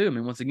also too, I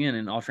mean, once again,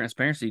 in all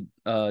transparency,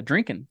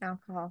 drinking.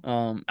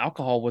 Alcohol.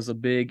 Alcohol was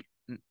it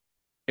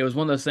was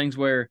one of those things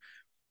where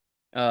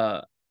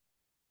I'd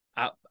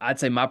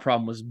say my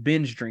problem was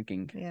binge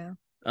drinking. Yeah.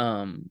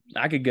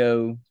 I could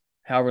go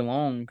however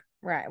long.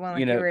 Right. Well,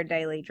 you were a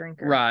daily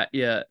drinker. Right.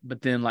 Yeah.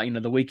 But then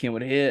the weekend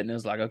would hit, and it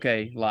was like,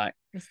 okay, like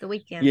it's the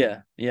weekend. Yeah.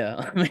 Yeah.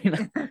 I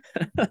mean,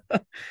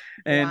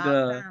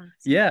 and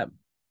yeah.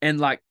 And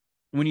like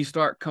when you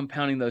start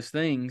compounding those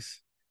things,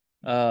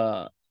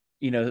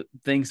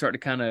 things start to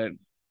kind of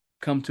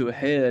come to a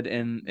head,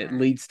 and it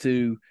leads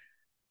to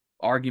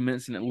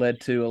arguments, and it led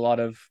to a lot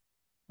of,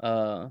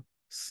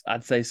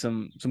 I'd say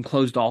some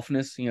closed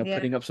offness,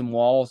 putting up some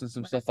walls and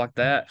some stuff like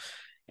that.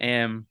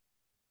 And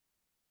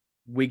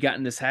we got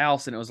in this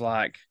house, and it was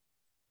like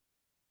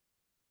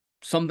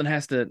something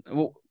has to.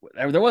 Well,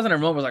 there wasn't a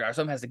moment where like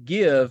something has to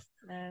give,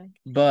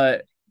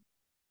 but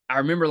I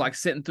remember like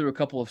sitting through a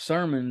couple of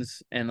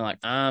sermons, and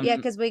like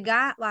because we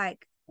got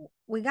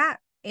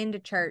into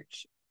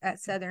church at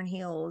Southern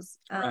Hills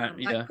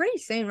like pretty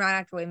soon right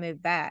after we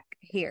moved back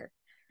here.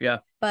 Yeah,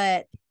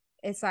 but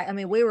it's like, I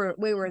mean, we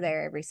were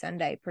there every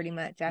Sunday pretty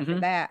much after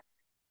that,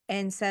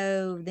 and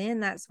so then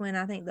that's when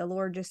I think the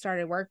Lord just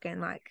started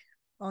working like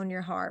on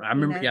your heart. I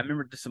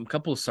remember just some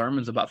couple of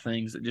sermons about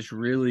things that just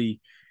really,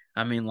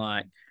 I mean,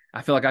 like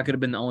I feel like I could have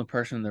been the only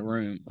person in the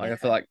room. Like I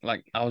feel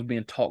like I was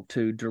being talked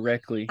to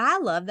directly. I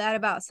love that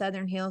about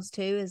Southern Hills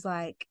too. Is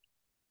like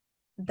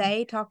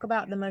they talk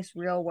about the most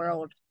real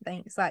world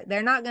things. Like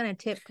they're not going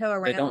to tiptoe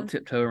around. They don't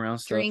tiptoe around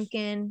stuff.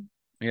 Drinking,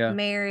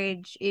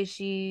 marriage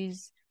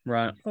issues,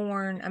 right?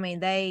 Porn. I mean,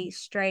 they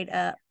straight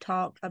up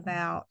talk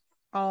about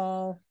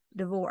all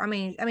divorce. I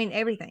mean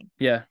everything.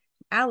 Yeah.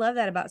 I love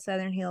that about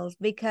Southern Hills,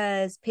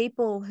 because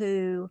people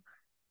who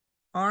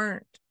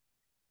aren't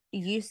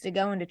used to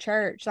going to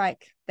church,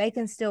 like they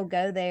can still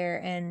go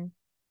there and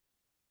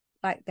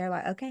like they're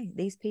like, okay,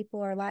 these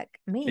people are like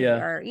me,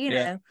 or you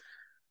know.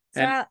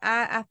 So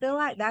I feel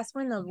like that's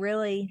when the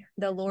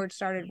Lord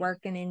started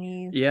working in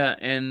you. Yeah,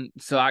 and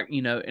so and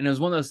it was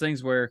one of those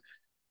things where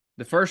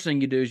the first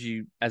thing you do is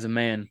as a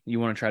man, you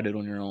want to try to do it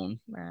on your own.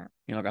 Right.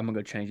 Like, I'm gonna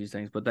go change these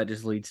things, but that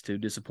just leads to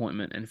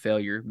disappointment and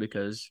failure,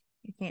 because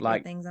you can't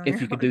do things on your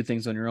if you could do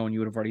things on your own, you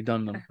would have already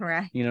done them.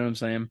 Right. You know what I'm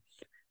saying?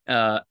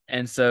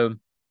 And so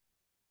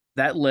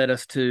that led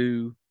us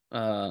to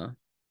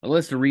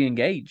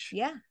re-engage.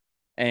 Yeah.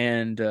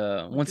 And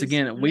once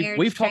again,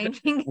 we've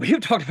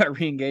talked about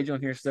re-engage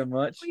on here so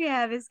much. We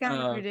have. It's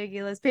kind of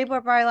ridiculous. People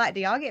are probably like, "Do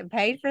y'all get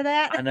paid for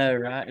that?" I know,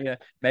 right? Yeah,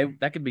 maybe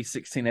that could be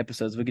 16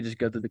 episodes. We could just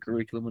go through the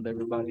curriculum with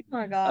everybody. Oh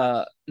my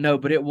god! No,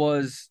 but it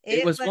was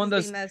one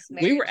of those.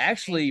 We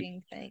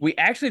actually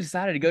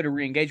decided to go to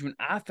re-engagement.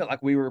 I felt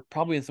like we were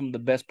probably in some of the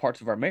best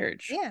parts of our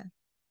marriage. Yeah.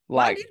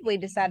 Why did we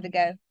decide to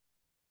go?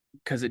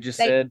 Because it just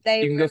said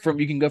you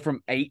can go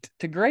from 8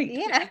 to great.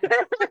 Yeah.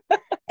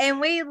 And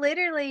we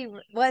literally,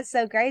 what's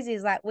so crazy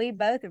is like we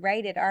both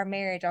rated our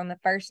marriage on the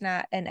first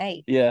night an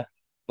 8. Yeah.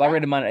 Well, I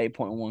rated mine at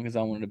 8.1 because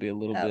I wanted to be a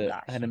little bit.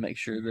 Gosh. I had to make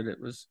sure that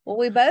it was. Well,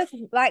 we both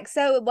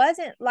so it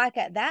wasn't like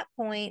at that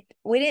point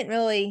we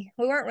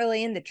weren't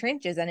really in the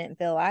trenches. I didn't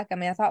feel like. I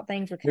mean, I thought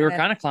things were. We were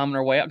kind of climbing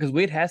our way out because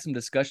we'd had some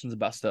discussions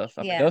about stuff.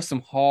 I mean, there was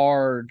some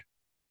hard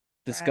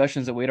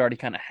discussions that we'd already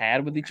kind of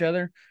had with each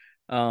other.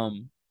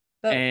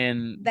 But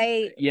and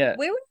we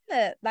were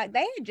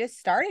they had just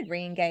started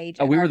re-engage.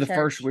 Oh, we were the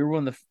first. We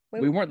were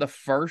we weren't the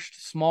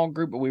first small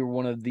group, but we were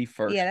one of the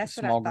first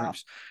small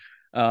groups.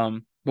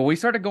 But we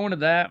started going to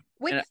that.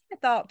 We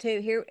thought too.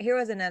 Here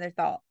was another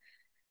thought.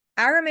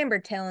 I remember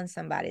telling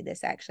somebody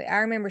this actually. I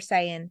remember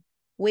saying,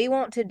 we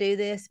want to do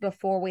this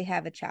before we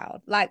have a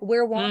child. Like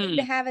we're wanting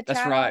to have a child.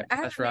 That's right.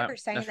 I remember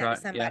saying that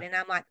to somebody, and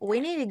I'm like, we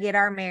need to get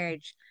our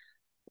marriage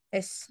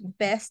as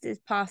best as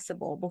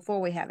possible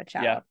before we have a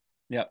child. Yeah.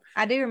 Yep.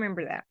 I do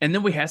remember that. And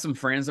then we had some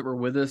friends that were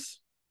with us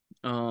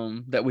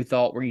that we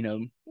thought were,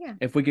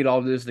 if we could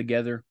all do this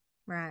together,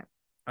 right,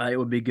 it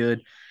would be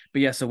good.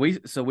 But yeah, so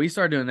we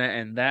started doing that,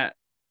 and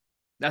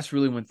that's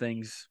really when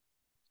things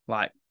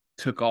like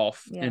took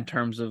off in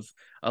terms of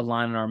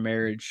aligning our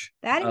marriage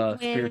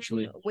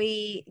spiritually.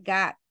 We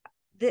got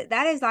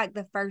that is like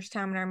the first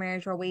time in our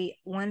marriage where we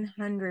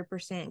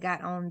 100%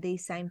 got on the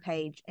same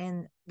page,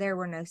 and there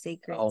were no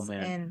secrets. Oh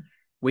man,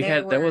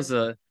 and there was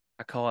a.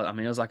 I call it. I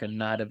mean, it was like a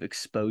night of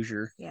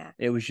exposure. Yeah.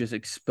 It was just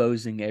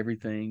exposing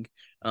everything,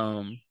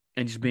 and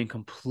just being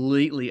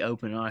completely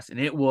open and honest.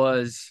 And it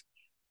was.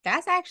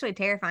 That's actually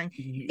terrifying.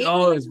 It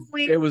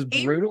was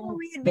brutal.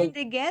 We had been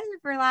together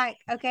for at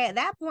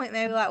that point,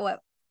 maybe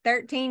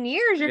 13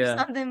 years or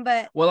something.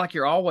 But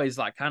you're always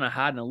kind of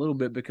hiding a little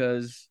bit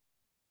because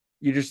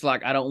you're just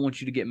I don't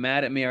want you to get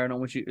mad at me, or I don't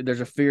want you.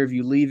 There's a fear of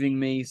you leaving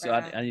me, so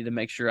right. I need to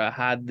make sure I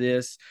hide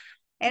this.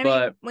 And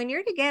but when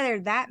you're together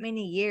that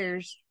many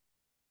years.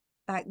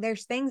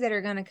 There's things that are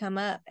going to come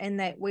up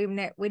and that we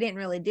didn't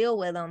really deal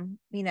with them,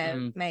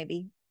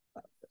 maybe.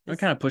 We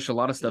kind of push a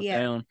lot of stuff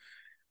down.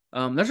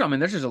 There's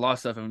just a lot of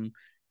stuff,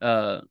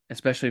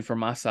 especially from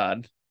my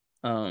side,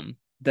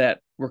 that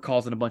were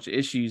causing a bunch of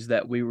issues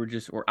that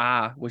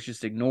I was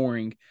just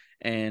ignoring,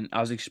 and I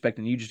was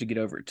expecting you just to get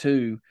over it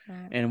too,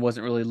 right. And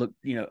wasn't really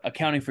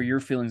accounting for your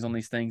feelings on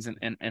these things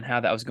and how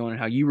that was going and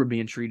how you were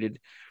being treated.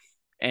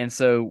 And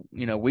so,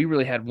 we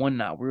really had one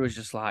night where it was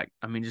just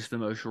just the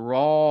most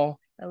raw.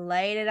 I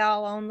laid it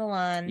all on the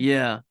line.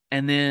 Yeah.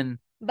 And then.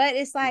 But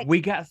it's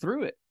we got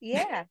through it.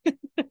 Yeah.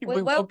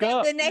 we woke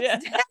up the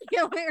next day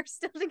and we were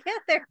still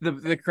together.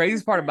 The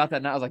craziest part about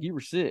that night was you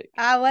were sick.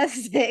 I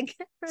was sick.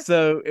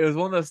 So it was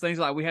one of those things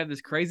we had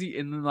this crazy,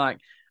 and then I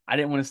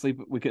didn't want to sleep.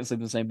 We couldn't sleep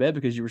in the same bed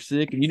because you were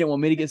sick and you didn't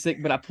want me to get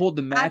sick, but I pulled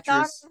the mattress.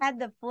 I thought I had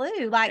the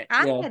flu.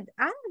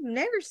 I'm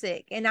never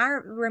sick. And I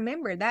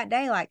remember that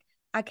day,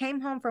 I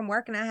came home from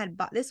work and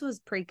this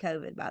was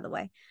pre-COVID, by the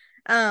way.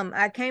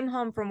 I came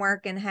home from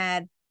work and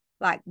had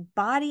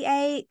body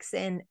aches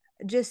and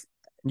just.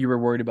 You were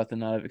worried about the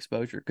night of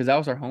exposure because that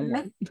was our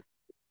homework.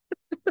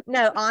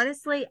 No,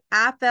 honestly,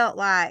 I felt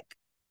like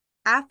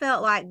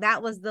that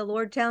was the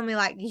Lord telling me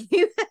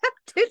you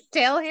have to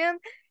tell him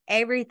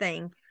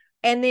everything.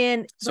 And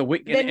then the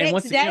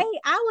next day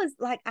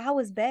I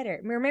was better.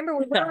 Remember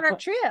we went on our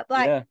trip.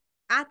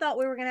 I thought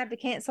we were going to have to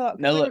cancel it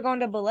because we were going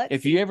to Biloxi.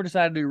 If you ever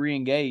decide to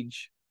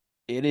re-engage,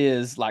 it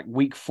is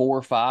week 4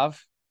 or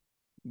 5.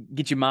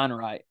 Get your mind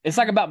right. It's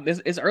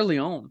it's early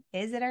on.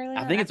 Is it early on?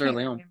 I think it's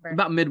early on.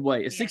 About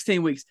midway. It's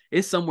 16 weeks.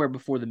 It's somewhere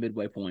before the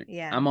midway point.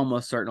 Yeah. I'm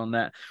almost certain on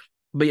that.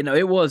 But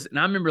it was, and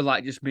I remember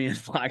just being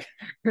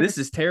this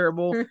is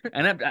terrible.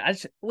 And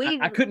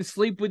I couldn't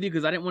sleep with you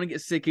because I didn't want to get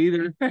sick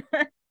either.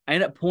 I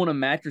ended up pulling a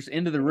mattress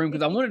into the room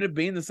because I wanted to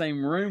be in the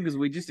same room because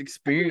we just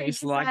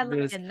experienced like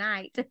this at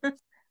night.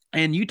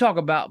 And you talk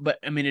about, but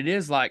I mean, it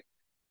is like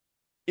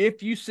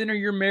if you center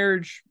your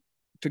marriage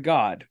to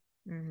God,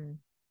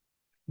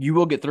 you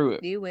will get through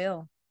it. You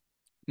will.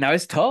 Now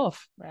it's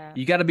tough. Right.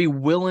 You got to be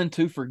willing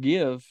to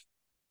forgive,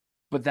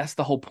 but that's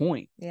the whole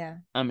point. Yeah.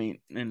 I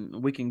mean,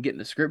 and we can get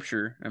into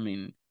scripture. I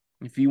mean,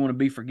 if you want to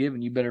be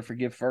forgiven, you better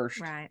forgive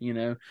first. Right. You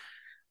know.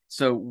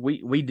 So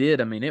we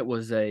did. I mean, it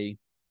was and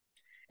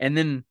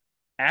then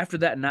after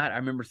that night, I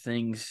remember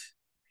things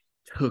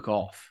took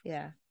off.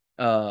 Yeah.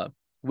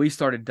 We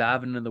started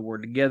diving into the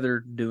Word together,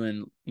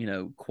 doing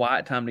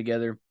quiet time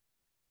together.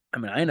 I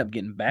mean, I ended up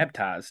getting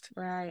baptized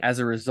as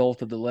a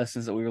result of the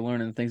lessons that we were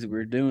learning, the things that we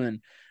were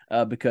doing,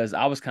 because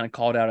I was kind of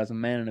called out as a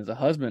man and as a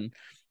husband.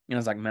 And I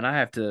was like, man, I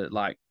have to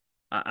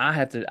I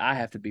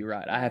have to be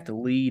right. I have to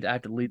lead. I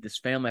have to lead this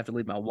family. I have to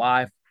lead my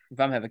wife. If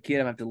I'm having a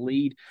kid, I have to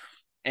lead.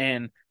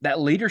 And that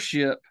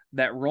leadership,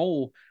 that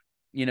role,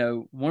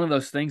 one of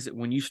those things that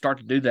when you start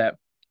to do that,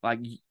 like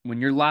when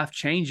your life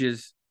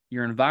changes,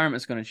 your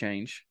environment's going to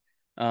change.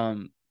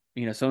 Some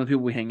of the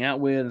people we hang out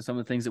with and some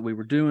of the things that we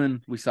were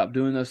doing, we stopped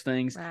doing those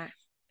things. Right.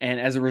 And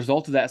as a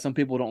result of that, some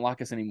people don't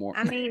like us anymore.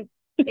 I mean,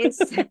 it's,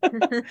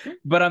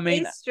 but I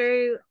mean, it's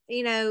true.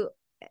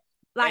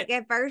 Like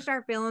at first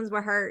our feelings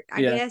were hurt,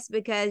 I guess,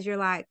 because you're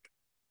like,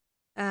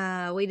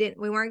 we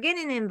weren't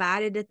getting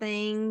invited to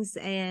things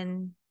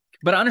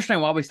but I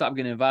understand why we stopped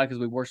getting invited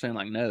because we were saying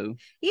like no.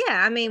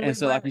 Yeah, I mean, and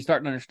so like you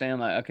start to understand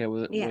like okay,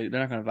 well, they're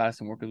not going to invite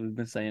us anymore because we've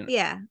been saying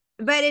yeah,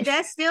 but it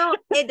does still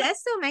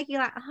make you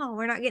like, oh,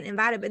 we're not getting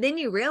invited. But then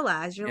you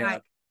realize you're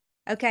like,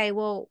 okay,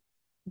 well,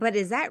 but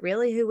is that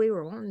really who we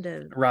were wanting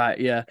to? Right.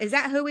 Yeah. Is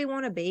that who we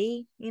want to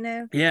be?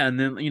 Yeah, and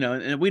then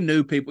and we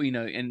knew people,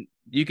 and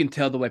you can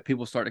tell the way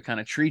people start to kind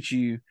of treat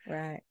you.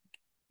 Right.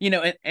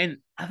 And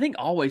I think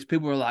always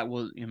people are like,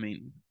 well, I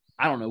mean,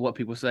 I don't know what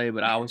people say,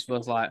 but I always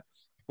felt like,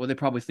 well, they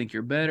probably think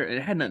you're better.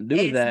 It had nothing to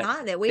do with that. It's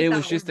not that we. It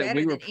was just that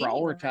we were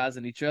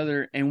prioritizing each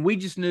other, and we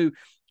just knew.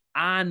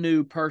 I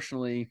knew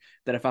personally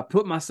that if I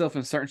put myself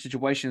in certain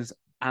situations,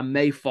 I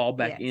may fall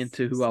back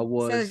into who I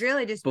was. So it's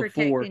really just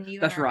before. Protecting you.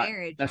 That's in our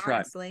marriage. That's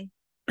honestly. Right.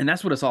 And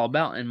that's what it's all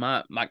about. And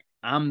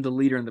I'm the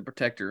leader and the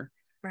protector.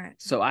 Right.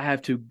 So I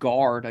have to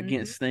guard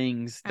against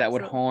things that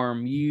would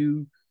harm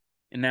you,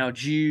 and now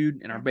Jude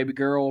and our baby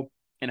girl.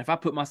 And if I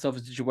put myself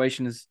in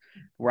situations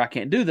where I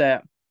can't do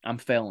that, I'm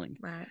failing.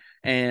 Right.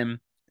 And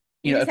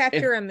you just have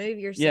to remove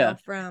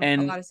yourself from a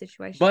lot of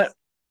situations. But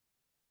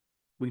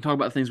we can talk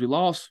about the things we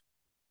lost,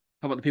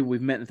 talk about the people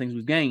we've met and the things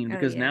we've gained,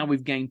 because now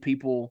we've gained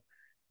people.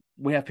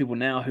 We have people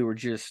now who are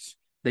just,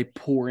 they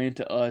pour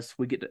into us.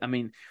 We get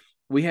to,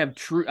 we have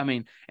true,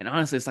 and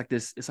honestly, it's like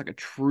this, it's like a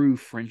true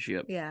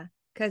friendship. Yeah.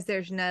 Because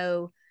there's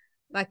no,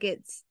 like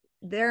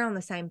they're on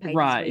the same page.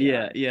 Right.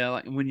 Yeah. Yeah.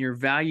 Like when your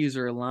values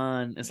are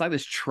aligned, it's like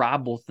this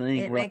tribal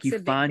thing where like you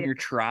find your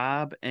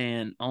tribe,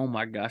 and oh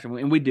my gosh.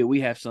 And we do, we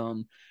have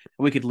some,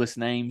 we could list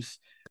names.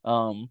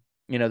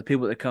 The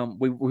people that come,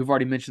 we've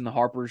already mentioned the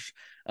Harpers.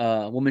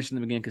 We'll mention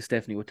them again because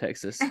Stephanie will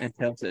text us and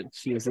tell us that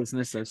she is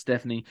listening. So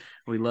Stephanie,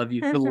 we love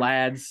you. The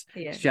lads,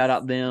 shout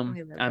out them.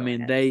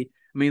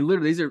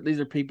 Literally these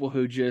are people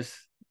who just,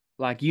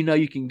 like,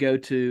 you can go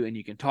to and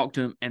you can talk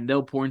to them and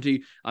they'll pour into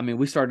you.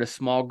 We started a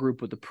small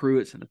group with the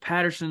Pruitts and the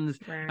Pattersons.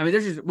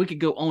 Right. We could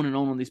go on and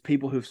on these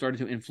people who've started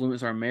to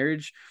influence our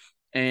marriage.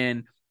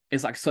 And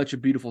it's like such a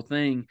beautiful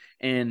thing.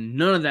 And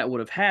none of that would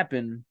have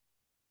happened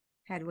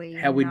had we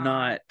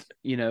not,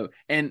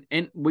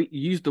 and we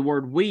used the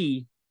word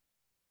we,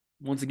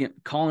 once again,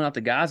 calling out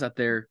the guys out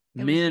there,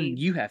 men,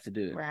 you have to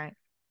do it. Right.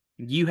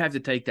 You have to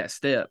take that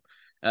step.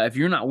 If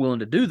you're not willing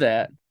to do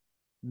that,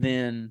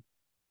 then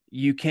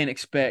you can't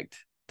expect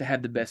to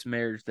have the best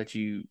marriage that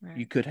you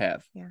could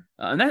have. Yeah.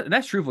 And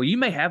that's truthful. You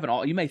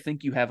may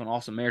think you have an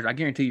awesome marriage. I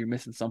guarantee you're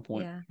missing some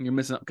point. Yeah. You're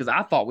missing, because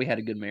I thought we had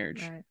a good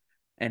marriage. Right.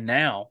 And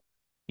now,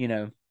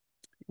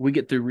 we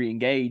get through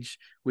re-engage,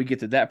 we get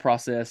through that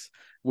process,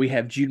 we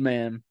have Jude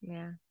Man.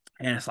 Yeah.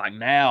 And it's like,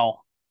 now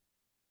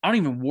I don't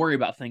even worry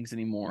about things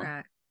anymore.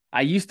 Right.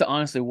 I used to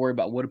honestly worry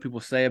about what do people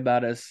say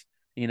about us,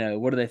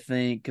 what do they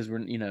think, because we're,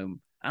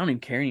 I don't even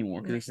care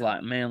anymore, because it's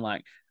like, man,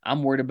 like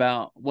I'm worried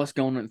about what's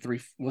going on at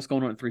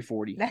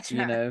 340. That's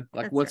right.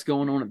 What's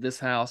going on at this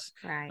house.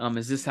 Right.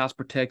 Is this house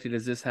protected?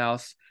 Is this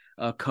house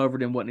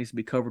covered in what needs to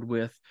be covered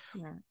with?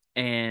 Yeah.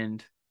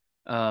 And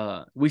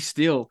I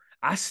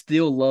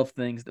still love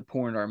things that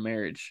pour into our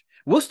marriage.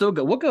 We'll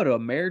go to a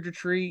marriage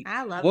retreat.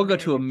 We'll go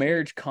to a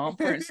marriage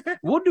conference.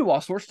 We'll do all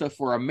sorts of stuff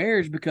for our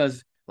marriage,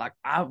 because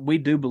we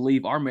do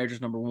believe our marriage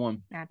is number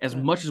one. Absolutely. As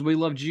much as we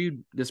love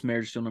Jude, this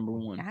marriage is still number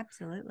one.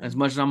 Absolutely. As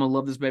much as I'm gonna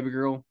love this baby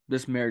girl,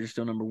 this marriage is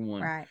still number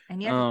one. Right.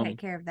 And you have to take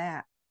care of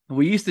that.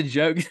 We used to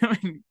joke,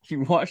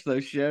 you watch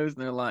those shows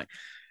and they're like,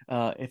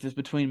 if it's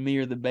between me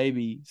or the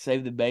baby,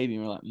 save the baby.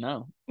 And we're like,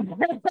 no.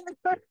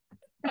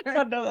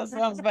 I know that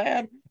sounds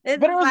bad, but it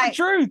was the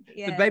truth.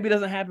 Yeah. The baby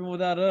doesn't happen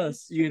without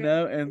us, and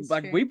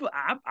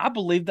I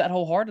believe that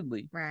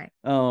wholeheartedly. Right.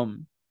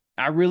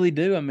 I really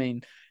do.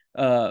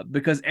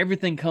 because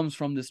everything comes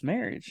from this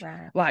marriage.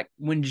 Right. Like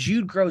when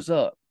Jude grows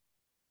up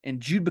and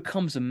Jude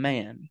becomes a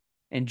man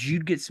and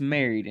Jude gets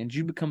married and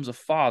Jude becomes a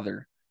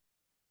father,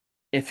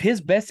 if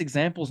his best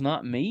example is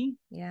not me,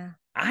 yeah,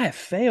 I have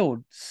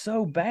failed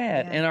so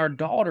bad. Yeah. And our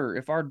daughter,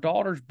 if our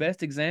daughter's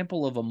best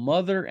example of a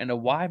mother and a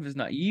wife is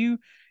not you,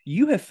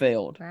 you have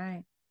failed.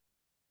 right.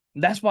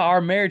 That's why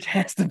our marriage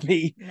has to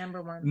be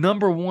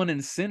number one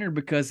and centered,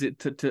 because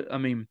I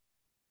mean,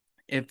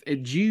 if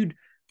Jude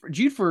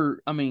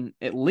for, I mean,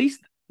 at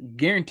least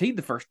guaranteed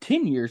the first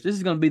 10 years, this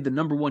is going to be the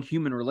number one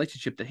human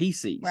relationship that he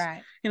sees.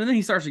 Right. And then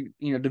he starts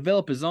to,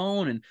 develop his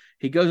own, and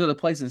he goes to other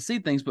places and see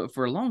things. But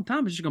for a long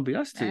time, it's just going to be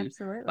us two.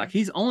 Absolutely. Like,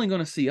 he's only going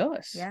to see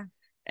us. Yeah.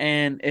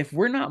 And if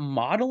we're not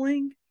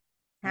modeling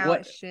how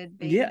it should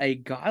be, yeah, a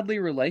godly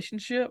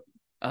relationship,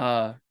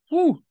 I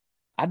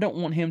don't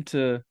want him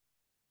to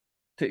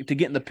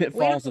get in the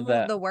pitfalls of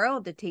that. The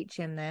world to teach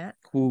him that.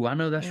 Ooh, I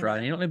know that's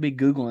right. You don't need to be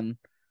Googling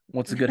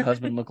what's a good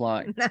husband look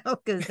like. No,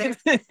 because there's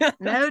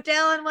no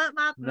telling what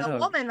the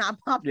woman might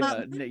pop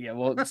up. Yeah,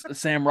 well,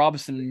 Sam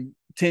Robinson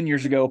 10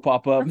 years ago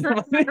pop up.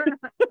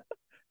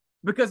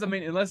 Because, I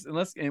mean, unless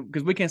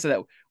because we can't say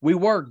that we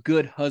were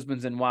good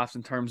husbands and wives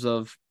in terms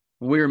of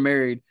we were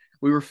married,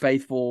 we were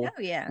faithful.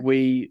 Oh, yeah.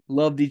 We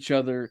loved each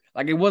other.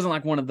 Like, it wasn't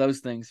like one of those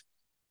things.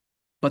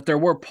 But there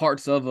were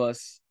parts of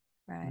us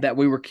that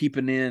we were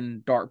keeping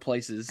in dark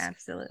places.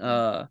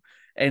 Absolutely.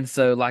 And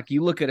so, like,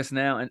 you look at us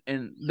now,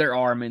 and there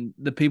are, I mean,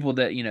 the people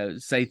that,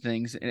 say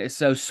things, and it's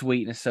so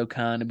sweet and it's so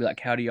kind to be like,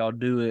 how do y'all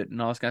do it? And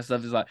all this kind of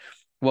stuff is like,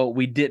 well,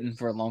 we didn't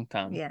for a long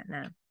time. Yeah,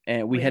 no.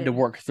 And we had to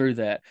work through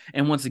that.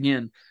 And once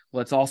again,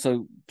 let's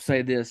also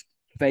say this: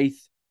 faith,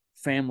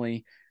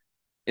 family,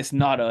 it's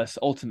not us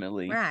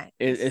ultimately. Right.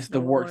 It's the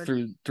work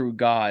through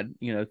God,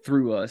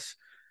 through us.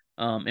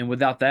 And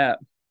without that,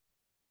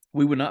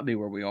 we would not be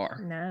where we are.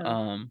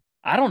 No.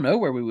 I don't know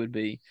where we would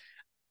be.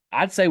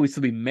 I'd say we'd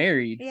still be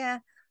married. Yeah.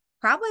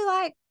 Probably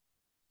like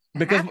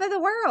half of the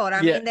world.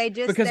 I mean, they're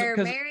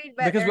married,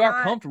 but because we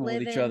are comfortable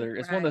with each other.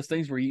 It's one of those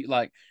things where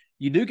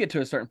you do get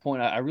to a certain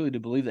point. I really do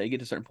believe that you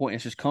get to a certain point and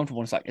it's just comfortable.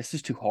 And it's like, it's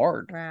just too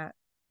hard. Right.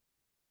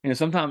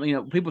 Sometimes,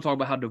 people talk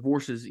about how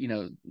divorces,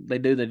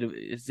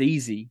 it's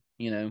easy,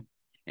 and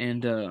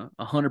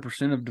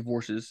 100% of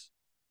divorces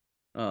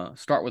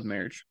start with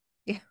marriage.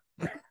 Yeah.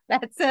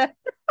 That's a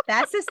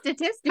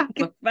statistic.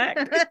 That's a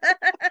fact.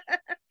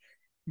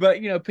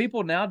 But,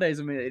 people nowadays,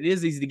 I mean, it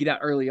is easy to get out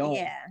early on.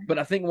 Yeah. But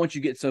I think once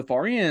you get so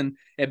far in,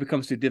 it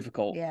becomes too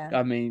difficult. Yeah.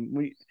 I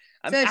mean,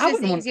 it's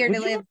just easier to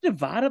live.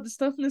 Divide up the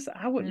stuff in this?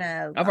 I wouldn't.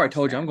 No. I've already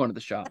told you I'm going to the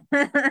shop.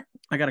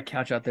 I got a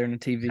couch out there and a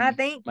TV. I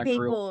think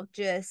people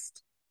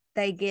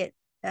they get,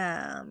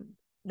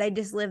 they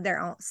just live their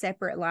own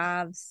separate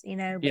lives,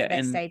 but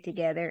they stay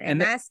together.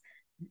 And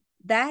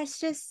that's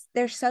just,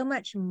 there's so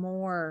much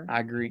more. I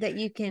agree. That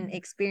you can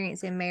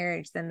experience in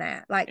marriage than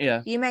that. Like,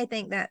 you may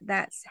think that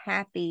that's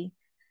happy,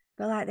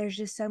 but like, there's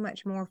just so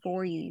much more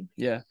for you.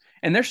 Yeah.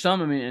 And there's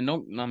some, I'm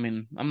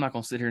not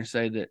going to sit here and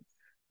say that,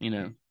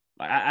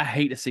 I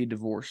hate to see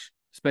divorce,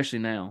 especially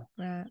now.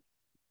 Right.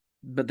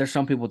 But there's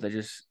some people that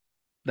is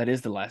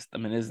the last,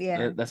 that's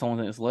the only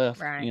thing that's left.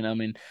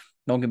 Right.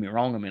 Don't get me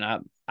wrong.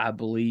 I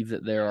believe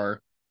that there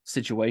are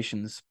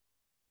situations,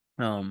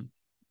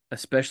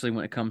 especially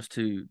when it comes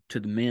to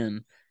the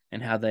men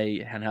and how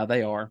they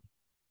are,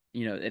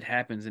 it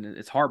happens and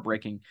it's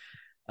heartbreaking.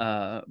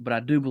 But I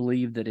do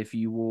believe that if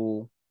you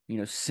will,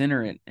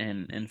 center it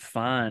and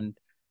find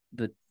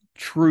the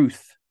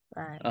truth,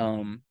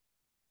 right.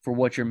 For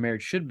what your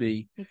marriage should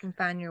be, you can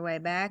find your way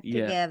back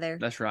together.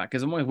 That's right.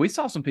 Because we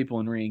saw some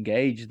people in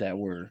Reengage that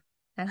were,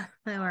 man.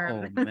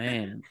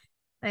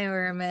 They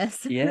were a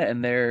mess. Yeah,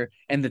 and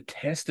the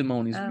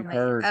testimonies we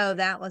heard. Oh,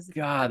 that was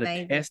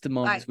amazing. The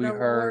testimonies we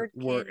heard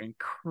were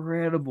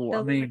incredible.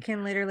 The Lord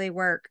can literally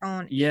work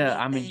on.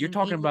 Yeah, you're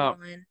talking about.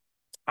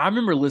 I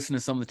remember listening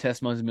to some of the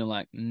testimonies and being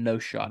like, "No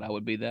shot, I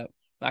would be that.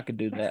 I could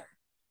do that."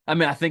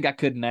 I think I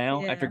could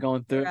now after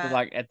going through it, but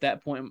like at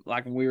that point,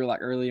 like when we were like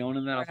early on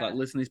in that, I was like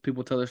listening to these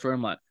people tell their story.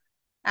 I'm like,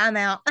 I'm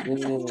out. Oh,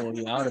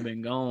 yeah, I would have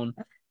been gone.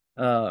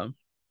 And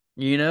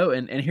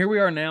here we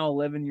are now,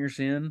 11 years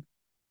in.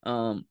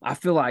 I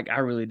feel like I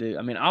really do.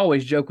 I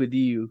always joke with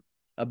you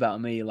about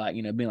me, like,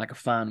 being like a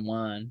fine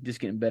wine, just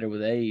getting better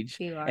with age.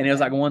 And it was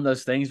like one of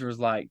those things where it's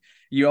like,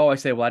 you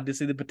always say, well, I did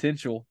see the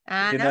potential.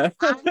 I know.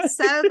 I'm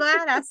so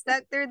glad I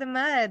stuck through the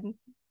mud.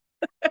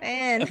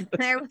 Man,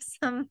 there was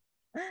some.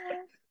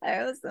 We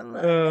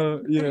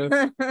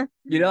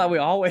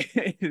always,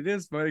 it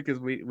is funny because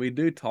we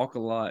do talk a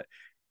lot.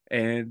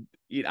 And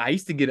I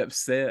used to get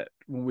upset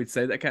when we'd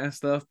say that kind of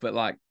stuff. But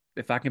like,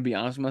 if I can be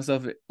honest with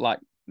myself,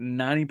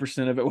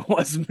 90% of it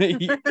was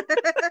me.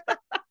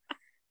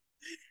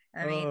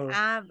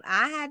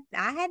 I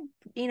had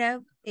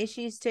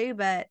issues too,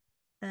 but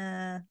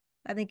I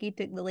think you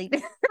took the lead.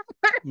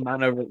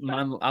 Mine.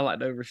 I like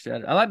to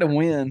overshadow. I like to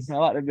win. I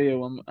like to be a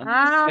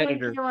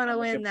competitor. I don't want to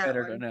win that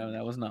one. No,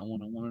 that was not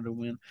one I wanted to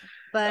win.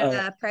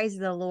 But praise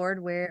the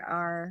Lord, we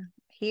are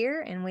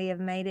here and we have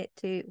made it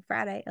to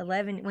Friday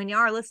 11. When y'all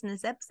are listening to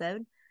this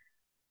episode,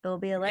 it'll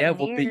be 11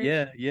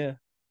 years. Yeah.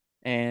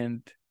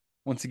 and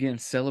once again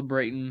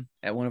celebrating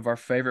at one of our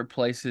favorite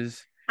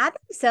places. I think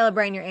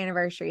celebrating your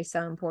anniversary is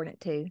so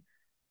important too.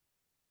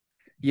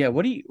 Yeah,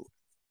 what do you?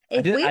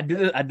 If I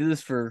do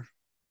this for.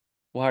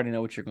 Well, I already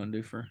know what you're going to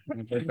do for.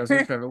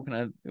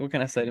 What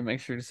can I say to make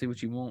sure to see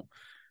what you want?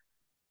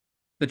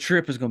 The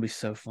trip is going to be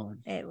so fun.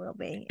 It will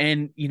be.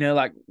 And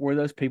like we're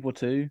those people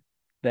too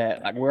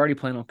that like we're already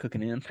planning on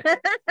cooking in.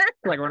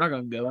 Like we're not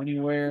going to go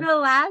anywhere. The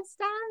last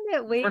time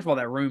that First of all,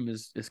 that room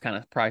is kind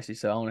of pricey,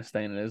 so I want to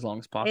stay in it as long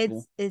as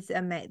possible.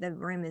 The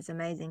room is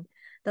amazing.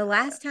 The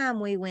last time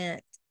we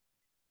went,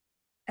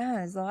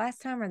 it was the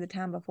last time or the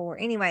time before.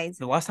 Anyways,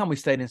 the last time we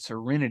stayed in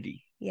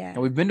Serenity. Yeah.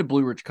 And we've been to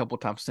Blue Ridge a couple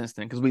of times since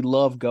then because we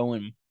love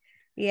going.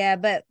 Yeah,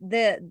 but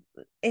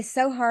it's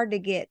so hard to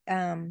get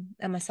a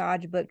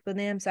massage booked with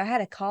them. So I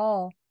had a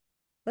call.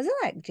 Was it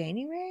like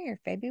January or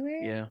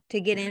February? Yeah. To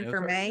get in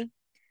for May.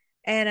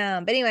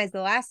 And but anyways,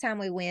 the last time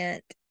we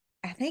went,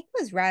 I think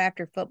it was right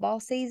after football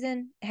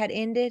season had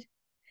ended.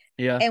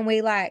 Yeah. And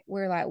we're like,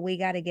 we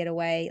got to get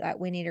away. Like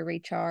we need to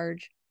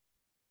recharge.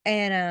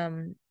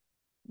 And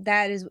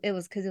it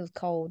was because it was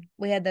cold.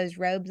 We had those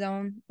robes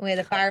on. We had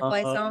the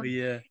fireplace on.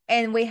 Yeah.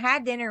 And we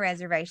had dinner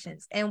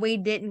reservations and we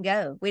didn't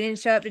go. We didn't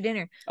show up to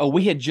dinner. Oh,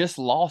 we had just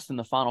lost in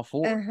the Final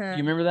Four. You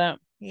remember that?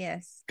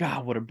 Yes.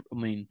 God,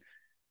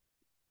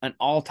 an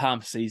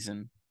all-time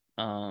season.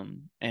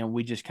 And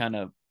we just kind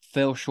of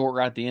fell short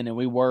right at the end. And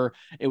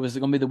it was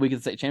going to be the week of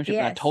the state championship.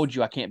 Yes. And I told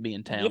you I can't be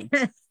in town.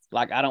 Yes.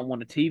 Like, I don't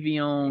want a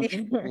TV on.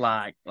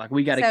 like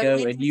we got to go.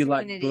 And you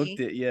booked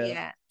it.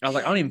 Yeah. I was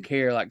like, I don't even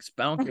care. Like,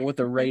 I don't care what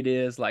the rate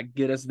is. Like,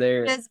 get us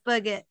there. Just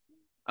book it.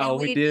 Oh,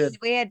 we did.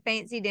 We had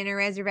fancy dinner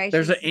reservations.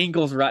 There's an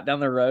Ingles right down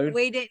the road.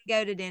 We didn't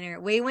go to dinner.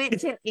 We went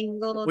to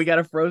Ingles. We got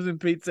a frozen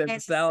pizza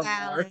and salad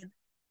bar.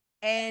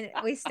 And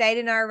we stayed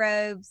in our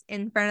robes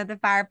in front of the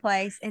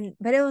fireplace.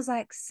 But it was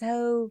like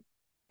so.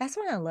 That's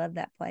why I love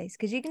that place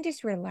because you can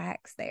just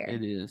relax there.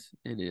 It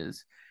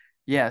is.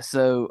 Yeah.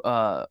 So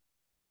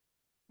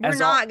we're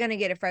not gonna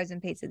get a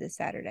frozen pizza this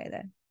Saturday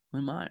though.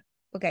 We might.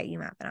 Okay, you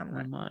might, but I'm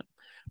not. We might.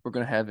 We're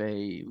gonna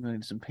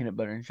do some peanut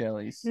butter and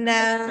jellies.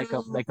 No,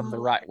 make them the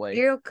right way.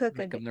 You'll cook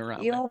them the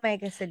right You'll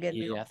make us a good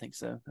meal. Yeah, I think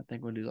so. I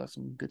think we'll do like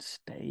some good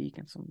steak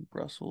and some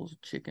Brussels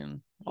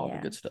chicken, all the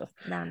good stuff.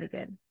 That'd be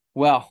good.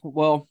 Well,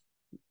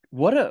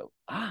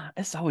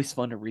 it's always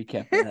fun to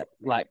recap that.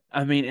 Like,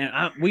 I mean,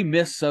 and we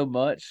miss so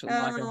much.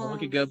 Like, we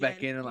could go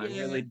back in and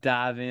really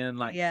dive in.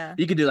 Like,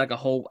 you could do like I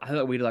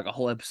thought we did like a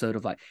whole episode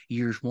of like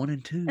years 1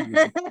 and 2,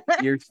 and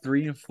years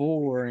 3 and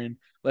 4, and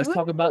let's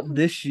talk about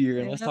this year,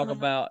 and let's talk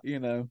about we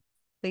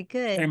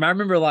could. And I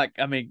remember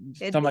talking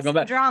about going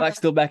back, like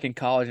still back in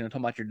college, and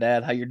talking about your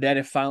dad, how your dad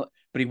had finally,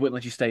 but he wouldn't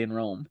let you stay in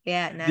Rome.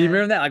 Yeah, no. Do you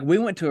remember that? Like we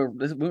went to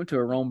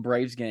a Rome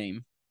Braves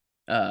game.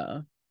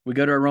 We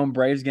go to a Rome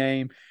Braves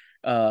game.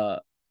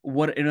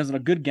 It was a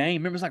good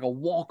game. Remember, it was like a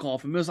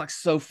walk-off. And it was like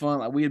so fun.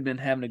 Like we had been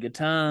having a good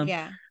time.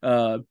 Yeah.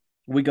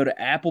 We go to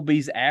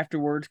Applebee's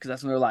afterwards because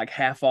that's when they're like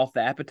half off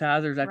the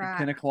appetizers after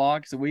 10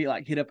 o'clock. So we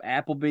like hit up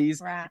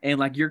Applebee's and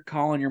like you're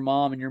calling your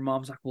mom and your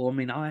mom's like, well, I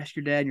mean, I'll ask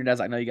your dad. And your dad's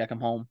like, no, you got to come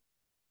home.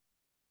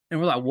 And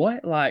we're like,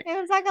 what? Like it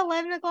was like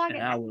 11 o'clock.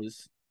 And I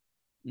was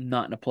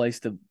not in a place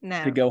to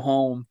go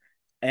home,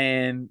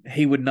 and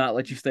he would not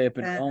let you stay up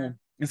in home.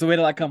 And so we had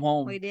to like come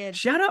home. We did.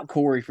 Shout out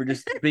Corey for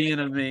just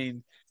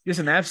being, just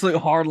an absolute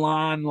hard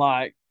line.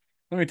 Like,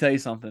 let me tell you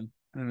something.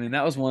 I mean,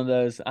 that was one of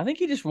those. I think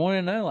he just wanted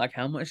to know, like,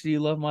 how much do you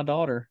love my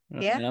daughter?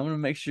 Yeah. And I'm going to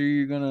make sure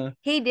you're going to.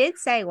 He did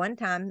say one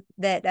time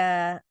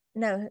that,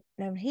 no,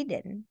 he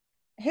didn't.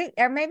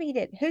 Or maybe he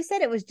did. Who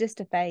said it was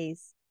just a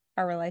phase,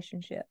 our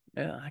relationship?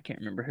 Yeah, I can't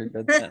remember who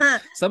said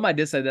that. Somebody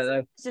did say that,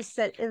 though. Just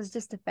said it was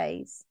just a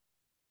phase.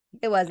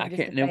 It wasn't.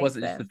 It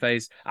wasn't just a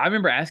phase. I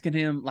remember asking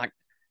him, like,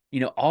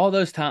 all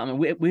those times. I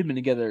mean, we'd been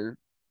together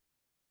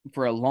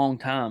for a long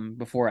time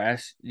before I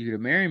asked you to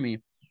marry me,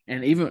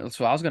 and even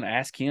so, I was going to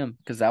ask him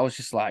because that was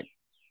just like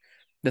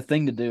the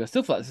thing to do. I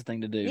still feel like it's the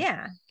thing to do.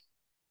 Yeah.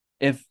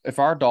 If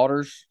our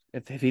daughters,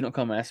 if he don't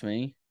come ask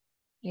me,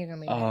 you're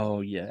gonna be.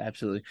 Oh yeah,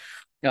 absolutely.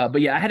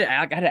 But yeah, I had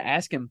to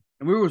ask him,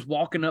 and we was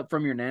walking up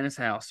from your Nana's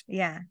house.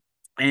 Yeah.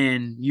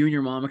 And you and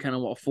your mama kind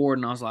of walked forward,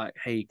 and I was like,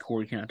 "Hey,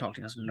 Corey, can I talk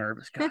to you?" I was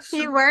nervous. God,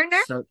 you were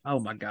nervous. Oh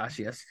my gosh,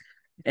 yes.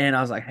 And I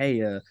was like,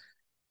 "Hey,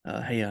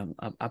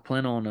 I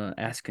plan on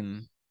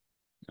asking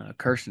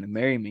Kirsten to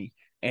marry me."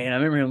 And I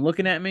remember him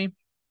looking at me,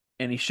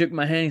 and he shook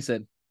my hand. He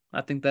said,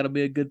 "I think that'll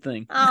be a good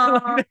thing."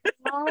 Oh,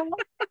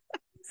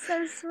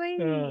 so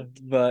sweet.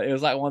 But it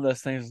was like one of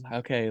those things.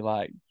 Okay,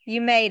 like you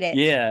made it.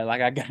 Yeah,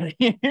 like I got it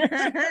here.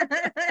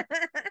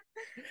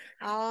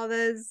 all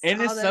those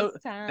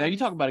times. Now you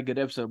talk about a good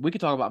episode. We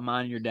could talk about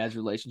mine and your dad's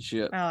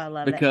relationship. Oh, I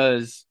love it.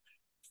 Because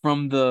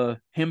from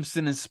him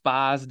sending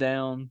spies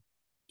down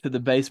to the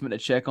basement to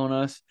check on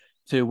us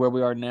to where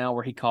we are now,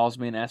 where he calls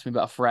me and asks me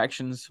about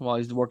fractions while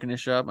he's working his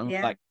shop. I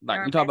mean, like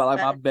you talk about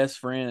like my best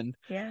friend.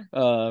 Yeah.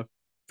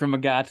 From a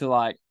guy to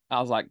like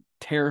I was like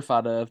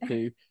terrified of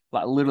to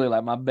like literally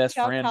like my best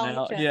friend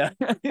now. Yeah.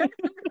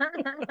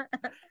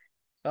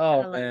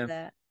 Oh man.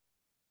 That.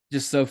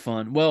 Just so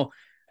fun. Well,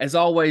 as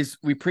always,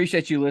 we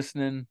appreciate you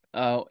listening.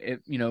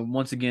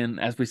 Once again,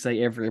 as we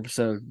say every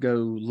episode,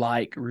 go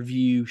like,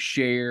 review,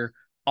 share,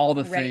 all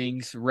the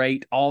things,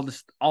 rate, all the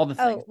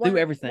things, do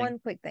everything. One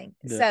quick thing.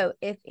 So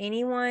if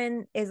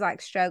anyone is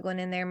like struggling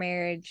in their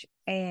marriage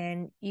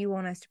and you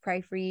want us to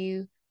pray for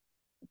you,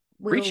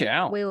 reach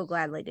out. We will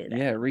gladly do that.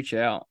 Yeah, reach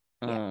out.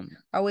 Yeah.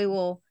 Or we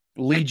will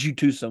lead you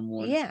to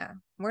someone. Yeah.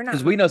 We're not,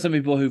 because we know some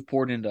people who've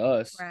poured into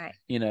us. Right.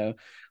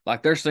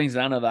 Like there's things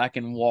that I know that I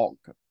can walk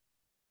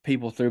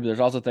people through, but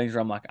there's also things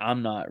where I'm like,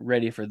 I'm not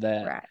ready for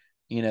that.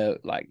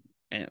 Right.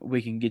 And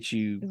we can get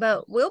you.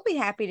 But we'll be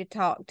happy to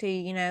talk to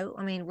you.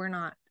 I mean, we're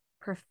not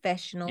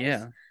professionals.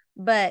 Yeah.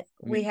 But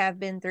we have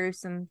been through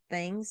some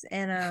things,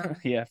 and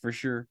yeah, for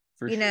sure.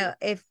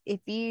 If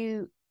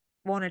you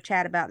want to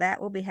chat about that,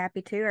 we'll be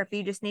happy to. Or if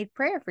you just need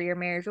prayer for your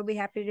marriage, we'll be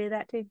happy to do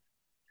that too.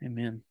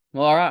 Amen.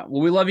 Well, all right.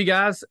 Well, we love you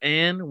guys,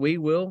 and we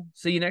will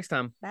see you next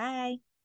time. Bye.